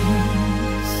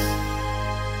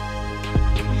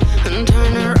 And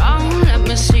turn around, let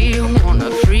me see you.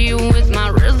 Wanna free you with my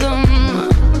rhythm.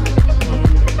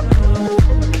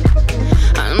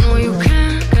 I know you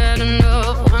can't get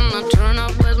enough when I turn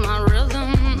up with my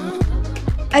rhythm.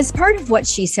 As part of What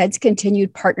She Said's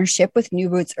continued partnership with New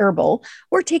Roots Herbal,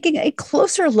 we're taking a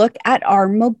closer look at our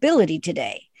mobility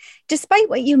today. Despite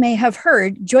what you may have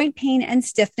heard, joint pain and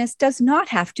stiffness does not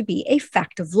have to be a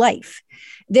fact of life.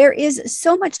 There is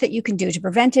so much that you can do to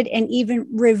prevent it and even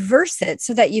reverse it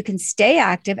so that you can stay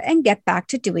active and get back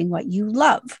to doing what you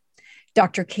love.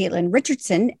 Dr. Caitlin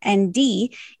Richardson,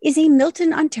 ND, is a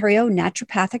Milton, Ontario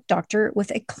naturopathic doctor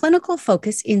with a clinical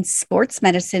focus in sports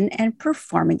medicine and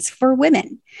performance for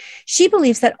women. She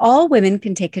believes that all women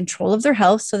can take control of their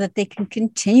health so that they can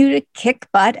continue to kick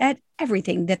butt at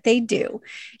everything that they do.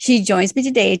 She joins me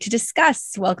today to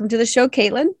discuss. Welcome to the show,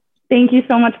 Caitlin. Thank you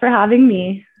so much for having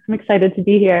me. I'm excited to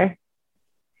be here.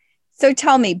 So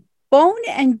tell me, bone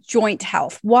and joint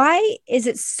health, why is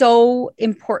it so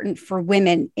important for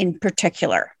women in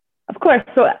particular? Of course.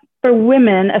 So for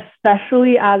women,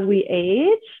 especially as we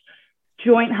age,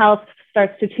 joint health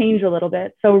starts to change a little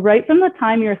bit. So right from the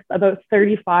time you're about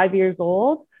 35 years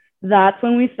old, that's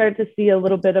when we start to see a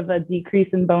little bit of a decrease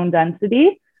in bone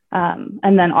density.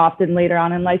 And then often later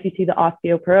on in life, you see the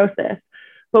osteoporosis.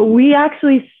 But we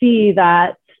actually see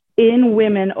that in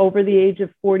women over the age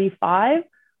of 45,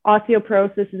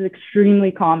 osteoporosis is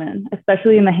extremely common,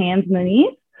 especially in the hands and the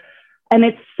knees. And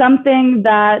it's something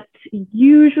that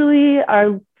usually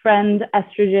our friend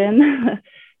estrogen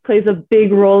plays a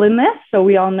big role in this. So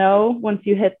we all know once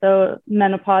you hit the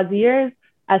menopause years,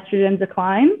 estrogen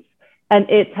declines, and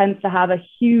it tends to have a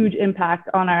huge impact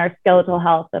on our skeletal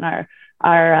health and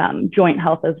our joint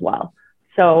health as well.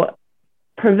 So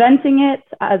preventing it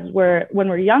when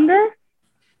we're younger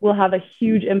will have a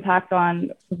huge impact on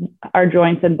our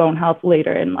joints and bone health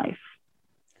later in life.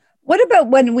 What about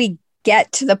when we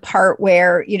get to the part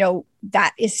where,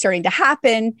 that is starting to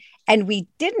happen and we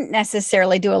didn't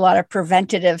necessarily do a lot of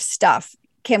preventative stuff?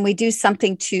 Can we do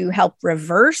something to help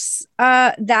reverse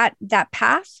that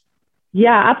path?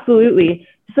 Yeah, absolutely.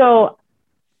 So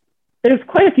there's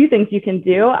quite a few things you can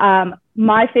do.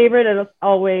 My favorite is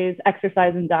always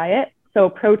exercise and diet. So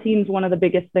protein is one of the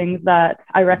biggest things that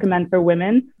I recommend for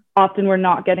women. Often we're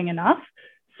not getting enough.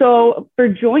 So for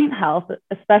joint health,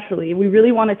 especially, we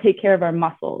really want to take care of our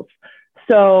muscles.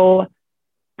 So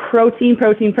protein.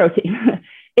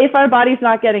 If our body's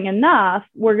not getting enough,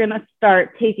 we're going to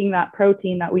start taking that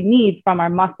protein that we need from our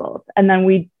muscles. And then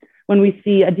when we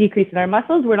see a decrease in our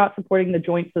muscles, we're not supporting the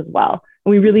joints as well.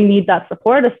 And we really need that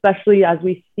support, especially as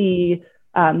we see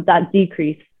that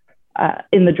decrease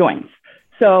in the joints.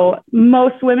 So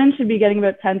most women should be getting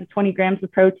about 10 to 20 grams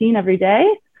of protein every day,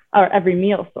 or every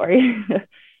meal,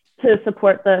 to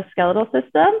support the skeletal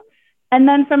system. And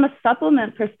then from a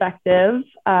supplement perspective,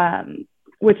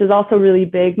 which is also really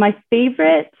big, my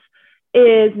favorite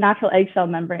is natural eggshell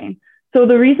membrane. So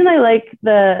the reason I like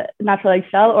the natural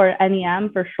eggshell, or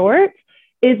NEM for short,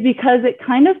 is because it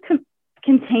kind of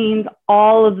contains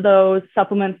all of those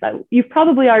supplements that you've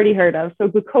probably already heard of. So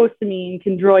glucosamine,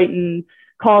 chondroitin,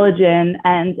 collagen,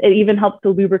 and it even helps to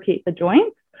lubricate the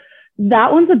joints.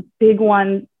 That one's a big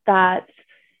one that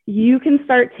you can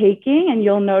start taking and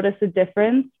you'll notice a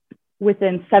difference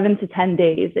within 7 to 10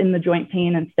 days in the joint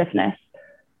pain and stiffness.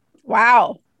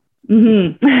 Wow.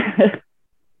 Mm-hmm.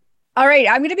 All right.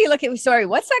 I'm going to be looking. Sorry.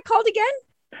 What's that called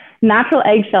again? Natural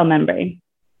eggshell membrane.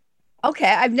 Okay.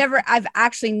 I've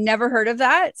actually never heard of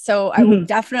that. So I will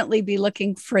definitely be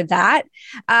looking for that.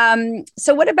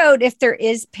 So what about if there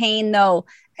is pain though,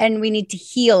 and we need to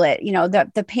heal it?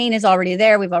 The pain is already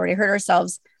there. We've already hurt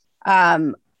ourselves.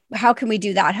 How can we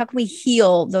do that? How can we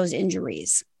heal those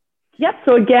injuries? Yep.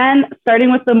 So again,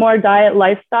 starting with the more diet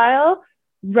lifestyle,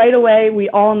 right away, we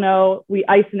all know we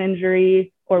ice an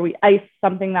injury or we ice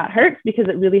something that hurts because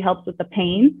it really helps with the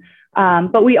pain.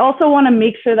 But we also want to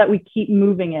make sure that we keep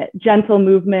moving it, gentle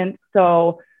movement.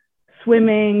 So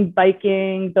swimming,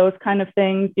 biking, those kind of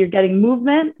things, you're getting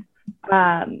movement,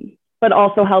 but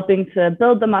also helping to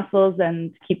build the muscles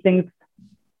and keep things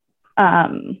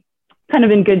kind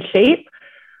of in good shape.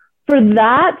 For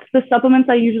that, the supplements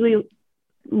I usually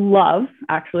love,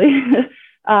 actually,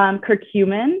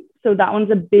 curcumin. So that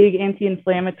one's a big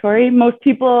anti-inflammatory. Most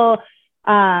people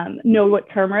know what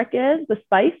turmeric is, the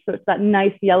spice. So it's that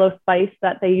nice yellow spice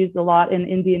that they use a lot in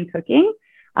Indian cooking.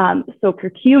 So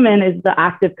curcumin is the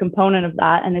active component of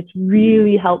that, and it's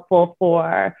really helpful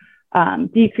for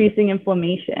decreasing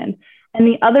inflammation. And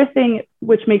the other thing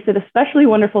which makes it especially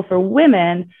wonderful for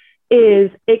women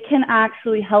is it can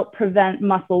actually help prevent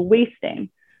muscle wasting.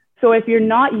 So if you're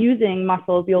not using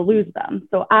muscles, you'll lose them.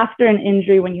 So after an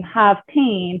injury, when you have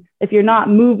pain, if you're not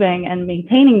moving and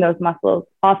maintaining those muscles,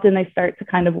 often they start to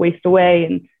kind of waste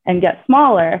away and get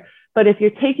smaller. But if you're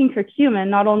taking curcumin,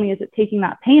 not only is it taking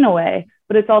that pain away,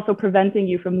 but it's also preventing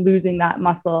you from losing that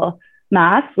muscle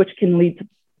mass, which can lead to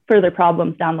further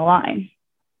problems down the line.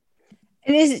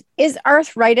 And is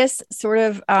arthritis sort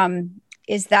of,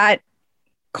 is that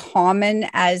common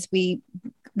as we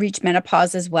reach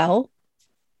menopause as well?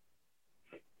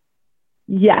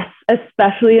 Yes,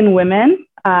 especially in women.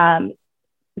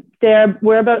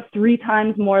 We're about 3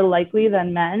 times more likely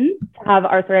than men to have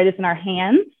arthritis in our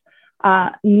hands.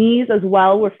 Knees as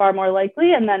well, we're far more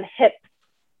likely. And then hips,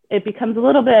 it becomes a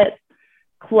little bit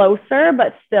closer,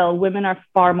 but still women are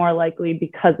far more likely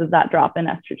because of that drop in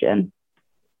estrogen.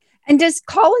 And does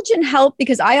collagen help?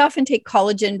 Because I often take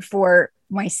collagen for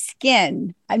my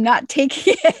skin, I'm not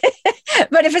taking it.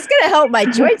 But if it's going to help my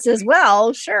joints as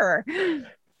well, sure.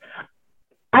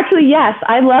 Actually, yes,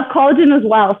 I love collagen as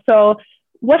well. So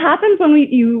what happens when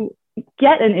you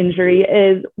get an injury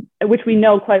is, which we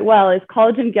know quite well, is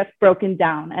collagen gets broken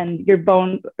down and your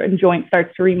bone and joint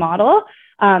starts to remodel.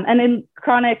 And in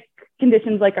chronic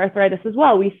conditions like arthritis as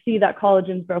well, we see that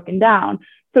collagen's broken down.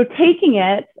 So taking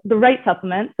it, the right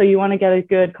supplement, so you want to get a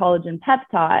good collagen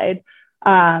peptide,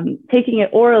 taking it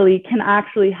orally can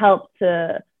actually help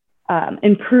to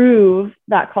improve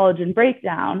that collagen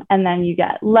breakdown. And then you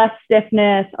get less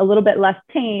stiffness, a little bit less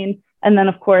pain. And then,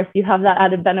 of course, you have that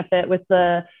added benefit with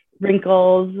the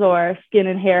wrinkles or skin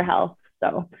and hair health.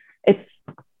 So it's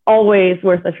always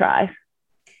worth a try.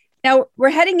 Now, we're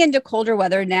heading into colder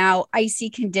weather now, icy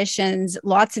conditions,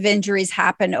 lots of injuries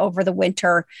happen over the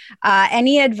winter.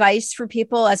 Any advice for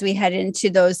people as we head into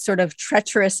those sort of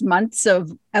treacherous months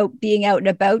of being out and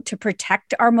about to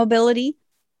protect our mobility?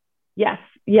 Yes.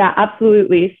 Yeah,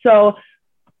 absolutely. So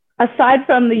aside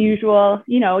from the usual,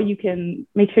 you can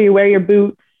make sure you wear your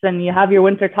boots and you have your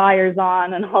winter tires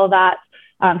on and all that,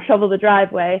 shovel the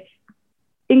driveway,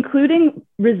 including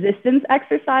resistance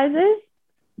exercises.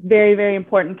 Very, very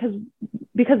important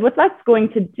because what that's going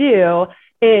to do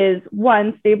is,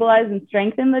 one, stabilize and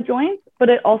strengthen the joints, but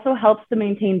it also helps to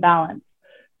maintain balance.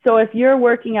 So if you're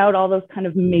working out all those kind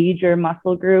of major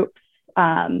muscle groups,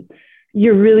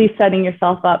 you're really setting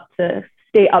yourself up to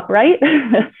stay upright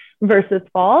versus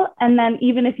fall. And then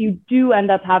even if you do end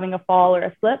up having a fall or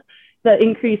a slip, the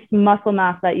increased muscle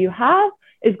mass that you have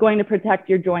is going to protect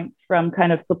your joints from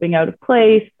kind of slipping out of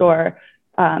place or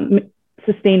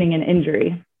sustaining an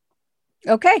injury.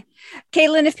 Okay.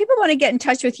 Caitlin, if people want to get in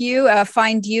touch with you,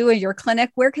 find you and your clinic,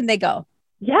 where can they go?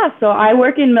 Yeah, so I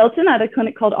work in Milton at a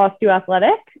clinic called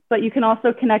Osteoathletic, but you can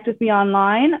also connect with me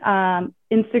online,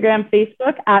 Instagram,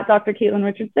 Facebook, at Dr. Caitlin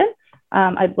Richardson.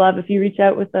 I'd love if you reach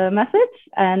out with a message.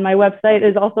 And my website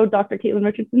is also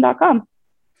drcaitlinrichardson.com.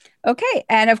 Okay.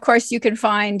 And of course, you can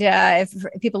find, if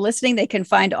people listening, they can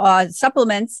find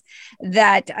supplements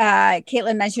that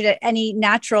Caitlin mentioned at any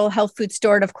natural health food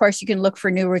store. And of course, you can look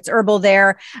for New Roots Herbal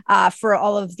there for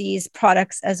all of these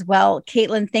products as well.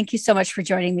 Caitlin, thank you so much for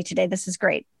joining me today. This is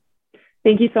great.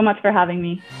 Thank you so much for having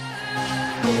me.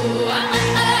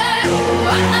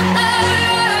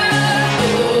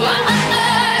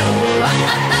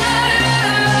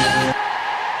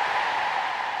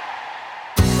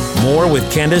 More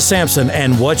with Candace Sampson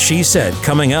and What She Said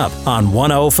coming up on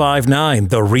 105.9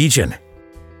 The Region.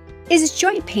 Is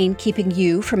joint pain keeping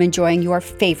you from enjoying your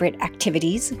favorite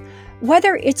activities?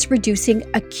 Whether it's reducing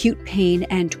acute pain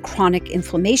and chronic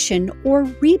inflammation or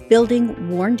rebuilding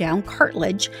worn down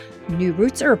cartilage, New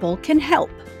Roots Herbal can help.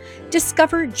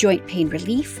 Discover joint pain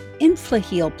relief,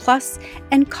 InflaHeal Plus,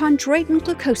 and chondroitin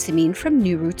glucosamine from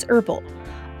New Roots Herbal.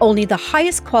 Only the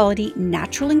highest quality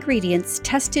natural ingredients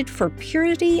tested for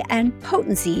purity and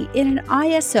potency in an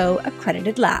ISO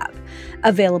accredited lab.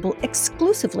 Available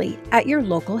exclusively at your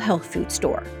local health food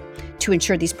store. To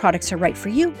ensure these products are right for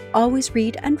you, always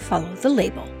read and follow the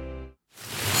label.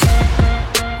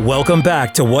 Welcome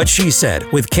back to What She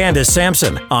Said with Candace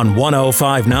Sampson on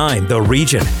 105.9 The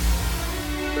Region.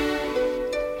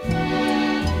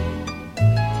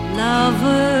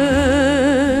 Lovers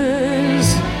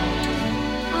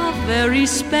are very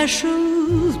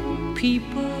special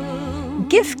people.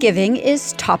 Gift giving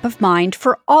is top of mind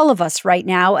for all of us right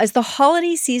now as the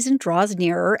holiday season draws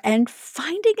nearer, and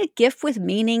finding a gift with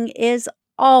meaning is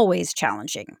always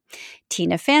challenging.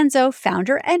 Tina Fanzo,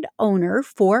 founder and owner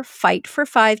for Fight for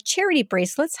Five charity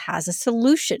bracelets, has a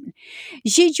solution.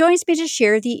 She joins me to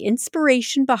share the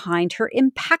inspiration behind her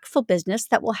impactful business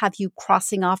that will have you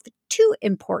crossing off two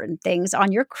important things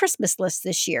on your Christmas list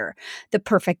this year: the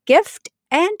perfect gift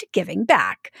and giving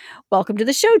back. Welcome to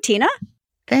the show, Tina.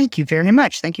 Thank you very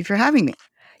much. Thank you for having me.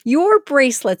 Your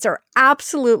bracelets are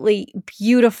absolutely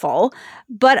beautiful,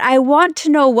 but I want to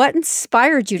know what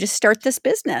inspired you to start this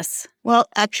business. Well,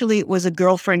 actually, it was a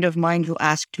girlfriend of mine who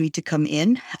asked me to come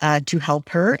in to help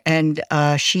her. And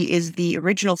she is the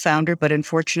original founder, but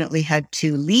unfortunately had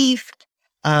to leave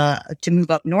to move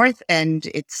up north. And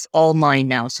it's all mine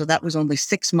now. So that was only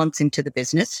 6 months into the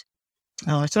business.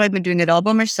 So I've been doing it all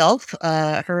by myself.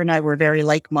 Her and I were very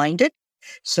like-minded.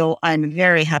 So I'm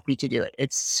very happy to do it.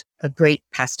 It's a great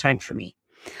pastime for me.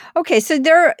 Okay, so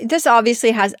this obviously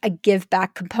has a give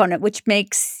back component, which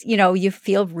makes, you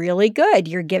feel really good.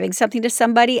 You're giving something to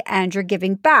somebody and you're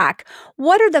giving back.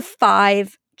 What are the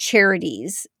 5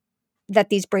 charities that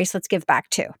these bracelets give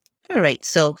back to? All right.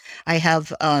 So I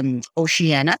have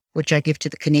Oceana, which I give to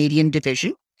the Canadian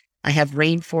division. I have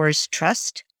Rainforest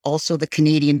Trust, also the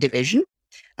Canadian division.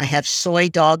 I have Soy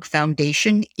Dog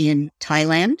Foundation in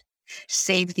Thailand,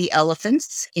 Save the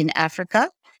Elephants in Africa,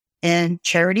 and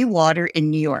Charity Water in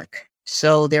New York.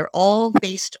 So they're all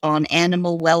based on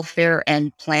animal welfare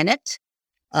and planet.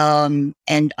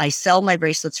 And I sell my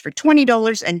bracelets for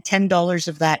 $20, and $10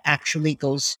 of that actually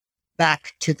goes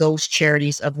back to those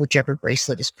charities of whichever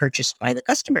bracelet is purchased by the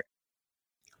customer.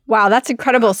 Wow, that's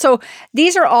incredible. So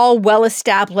these are all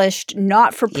well-established,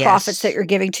 not-for-profits that Yes. you're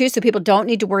giving to, so people don't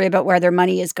need to worry about where their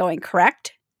money is going,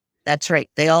 correct? That's right.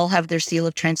 They all have their seal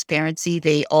of transparency.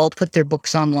 They all put their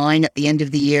books online at the end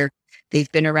of the year.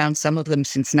 They've been around, some of them,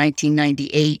 since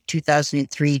 1998,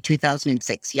 2003,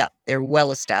 2006. Yeah, they're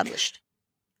well established.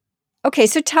 Okay,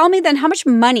 so tell me then, how much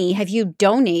money have you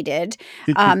donated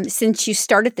since you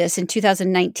started this in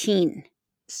 2019?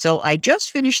 So I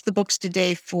just finished the books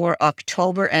today for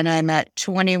October, and I'm at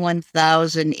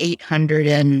 21,800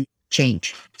 and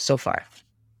change so far.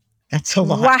 That's a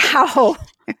lot. Wow.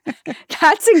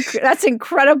 That's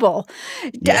incredible.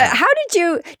 Yeah. How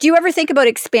do you ever think about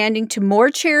expanding to more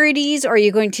charities, or are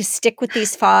you going to stick with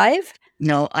these 5?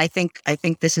 No, I think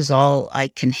this is all I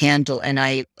can handle, and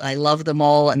I love them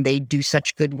all, and they do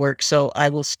such good work. So I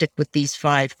will stick with these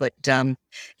 5. But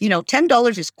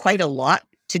 $10 is quite a lot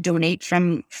to donate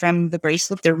from the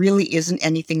bracelet. There really isn't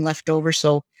anything left over,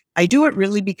 so I do it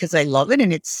really because I love it,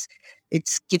 and it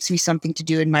gives me something to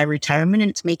do in my retirement,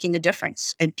 and it's making a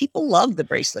difference. And people love the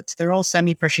bracelets. They're all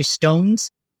semi-precious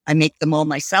stones. I make them all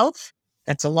myself.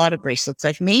 That's a lot of bracelets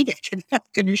I've made, I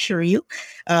can assure you.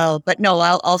 But no,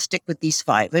 I'll stick with these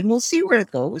 5, and we'll see where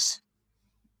it goes.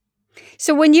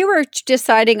 So when you were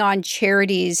deciding on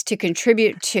charities to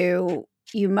contribute to,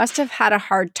 you must have had a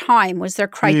hard time. Was there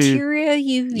criteria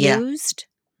you Yeah. used?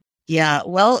 Yeah,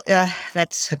 well,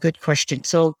 that's a good question.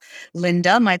 So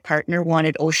Linda, my partner,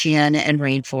 wanted Oceania and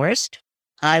Rainforest.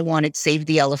 I wanted Save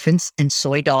the Elephants and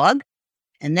Soy Dog.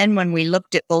 And then when we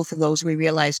looked at both of those, we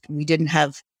realized we didn't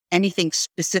have anything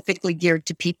specifically geared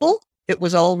to people. It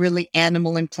was all really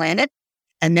animal and planet.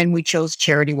 And then we chose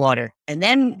Charity Water. And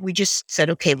then we just said,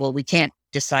 okay, well, we can't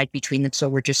decide between them, so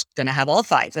we're just going to have all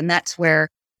 5. And that's where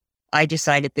I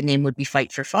decided the name would be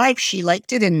Fight for 5. She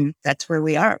liked it, and that's where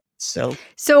we are. So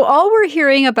all we're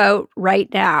hearing about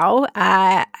right now,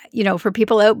 for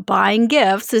people out buying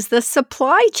gifts, is the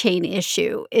supply chain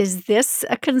issue. Is this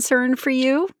a concern for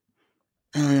you?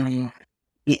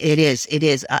 It is.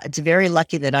 It's very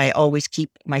lucky that I always keep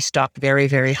my stock very,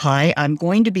 very high. I'm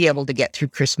going to be able to get through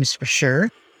Christmas for sure,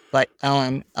 but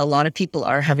a lot of people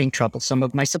are having trouble. Some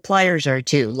of my suppliers are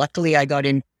too. Luckily, I got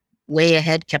in way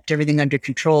ahead, kept everything under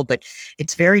control, but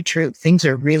it's very true. Things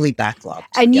are really backlogged.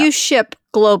 And you ship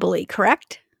globally,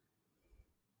 correct?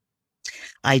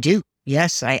 I do.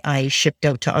 Yes, I shipped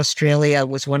out to Australia. It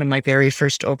was one of my very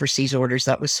first overseas orders.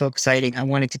 That was so exciting. I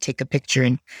wanted to take a picture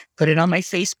and put it on my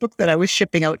Facebook that I was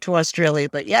shipping out to Australia.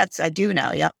 But yes, I do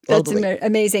now. Yeah, globally. That's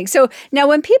amazing. So now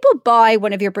when people buy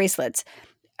one of your bracelets,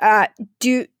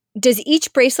 does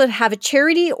each bracelet have a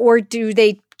charity, or do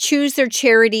they choose their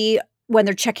charity when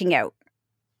they're checking out?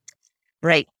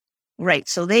 Right.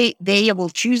 So they will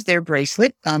choose their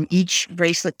bracelet. Each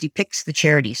bracelet depicts the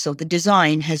charity. So the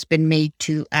design has been made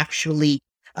to actually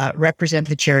represent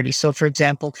the charity. So for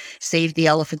example, Save the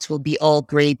Elephants will be all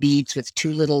gray beads with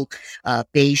 2 little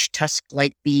beige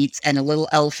tusk-like beads and a little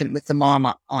elephant with the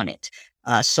mama on it.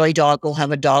 Soy Dog will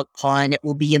have a dog paw, and it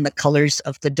will be in the colors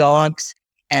of the dogs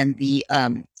and the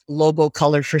logo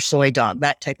color for Soy Dog,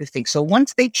 that type of thing. So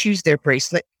once they choose their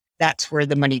bracelet, that's where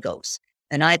the money goes.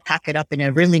 And I pack it up in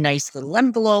a really nice little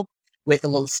envelope with a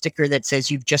little sticker that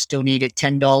says you've just donated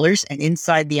 $10. And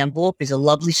inside the envelope is a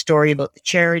lovely story about the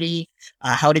charity,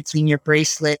 how to clean your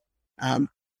bracelet,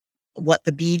 what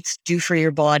the beads do for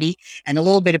your body, and a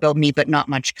little bit about me, but not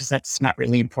much, because that's not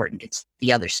really important. It's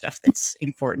the other stuff that's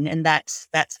important. And that's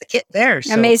the kit there.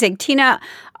 So. Amazing. Tina,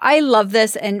 I love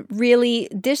this. And really,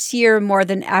 this year more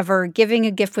than ever, giving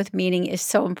a gift with meaning is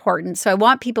so important. So I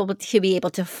want people to be able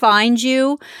to find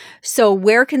you. So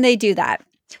where can they do that?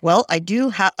 Well, I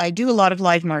do a lot of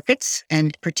live markets,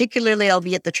 and particularly I'll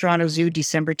be at the Toronto Zoo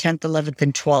December 10th, 11th,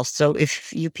 and 12th. So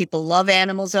if you people love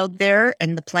animals out there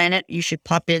and the planet, you should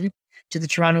pop in to the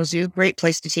Toronto Zoo. Great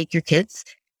place to take your kids.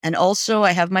 And also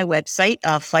I have my website,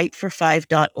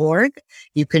 fightfor5.org.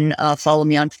 You can follow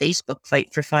me on Facebook,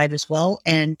 Fight for 5 as well.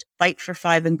 And Fight for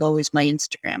 5 and Go is my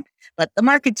Instagram. But the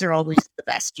markets are always the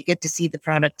best. You get to see the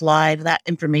product live. That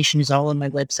information is all on my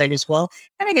website as well.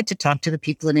 And I get to talk to the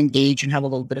people and engage and have a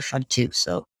little bit of fun too.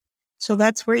 So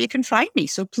that's where you can find me.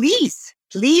 So please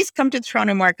come to the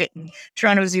Toronto Market and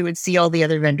Toronto Zoo and see all the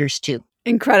other vendors too.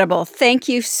 Incredible. Thank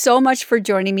you so much for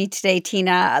joining me today,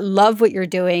 Tina. I love what you're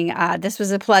doing. This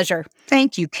was a pleasure.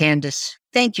 Thank you, Candace.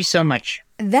 Thank you so much.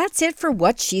 That's it for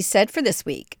What She Said for this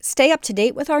week. Stay up to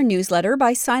date with our newsletter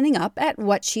by signing up at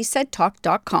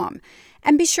whatshesaidtalk.com.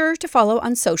 And be sure to follow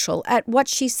on social at What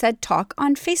She Said Talk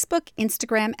on Facebook,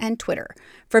 Instagram, and Twitter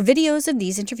for videos of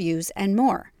these interviews and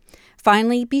more.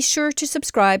 Finally, be sure to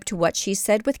subscribe to What She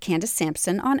Said with Candace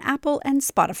Sampson on Apple and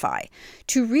Spotify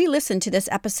to re-listen to this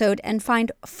episode and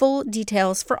find full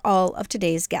details for all of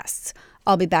today's guests.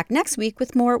 I'll be back next week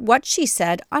with more What She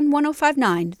Said on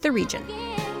 105.9 The Region.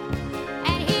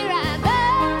 And here I go.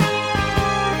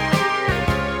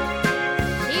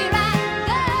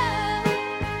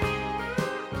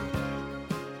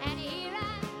 And here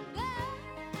I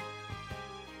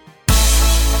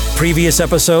go. Previous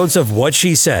episodes of What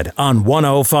She Said on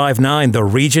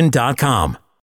 1059theregion.com.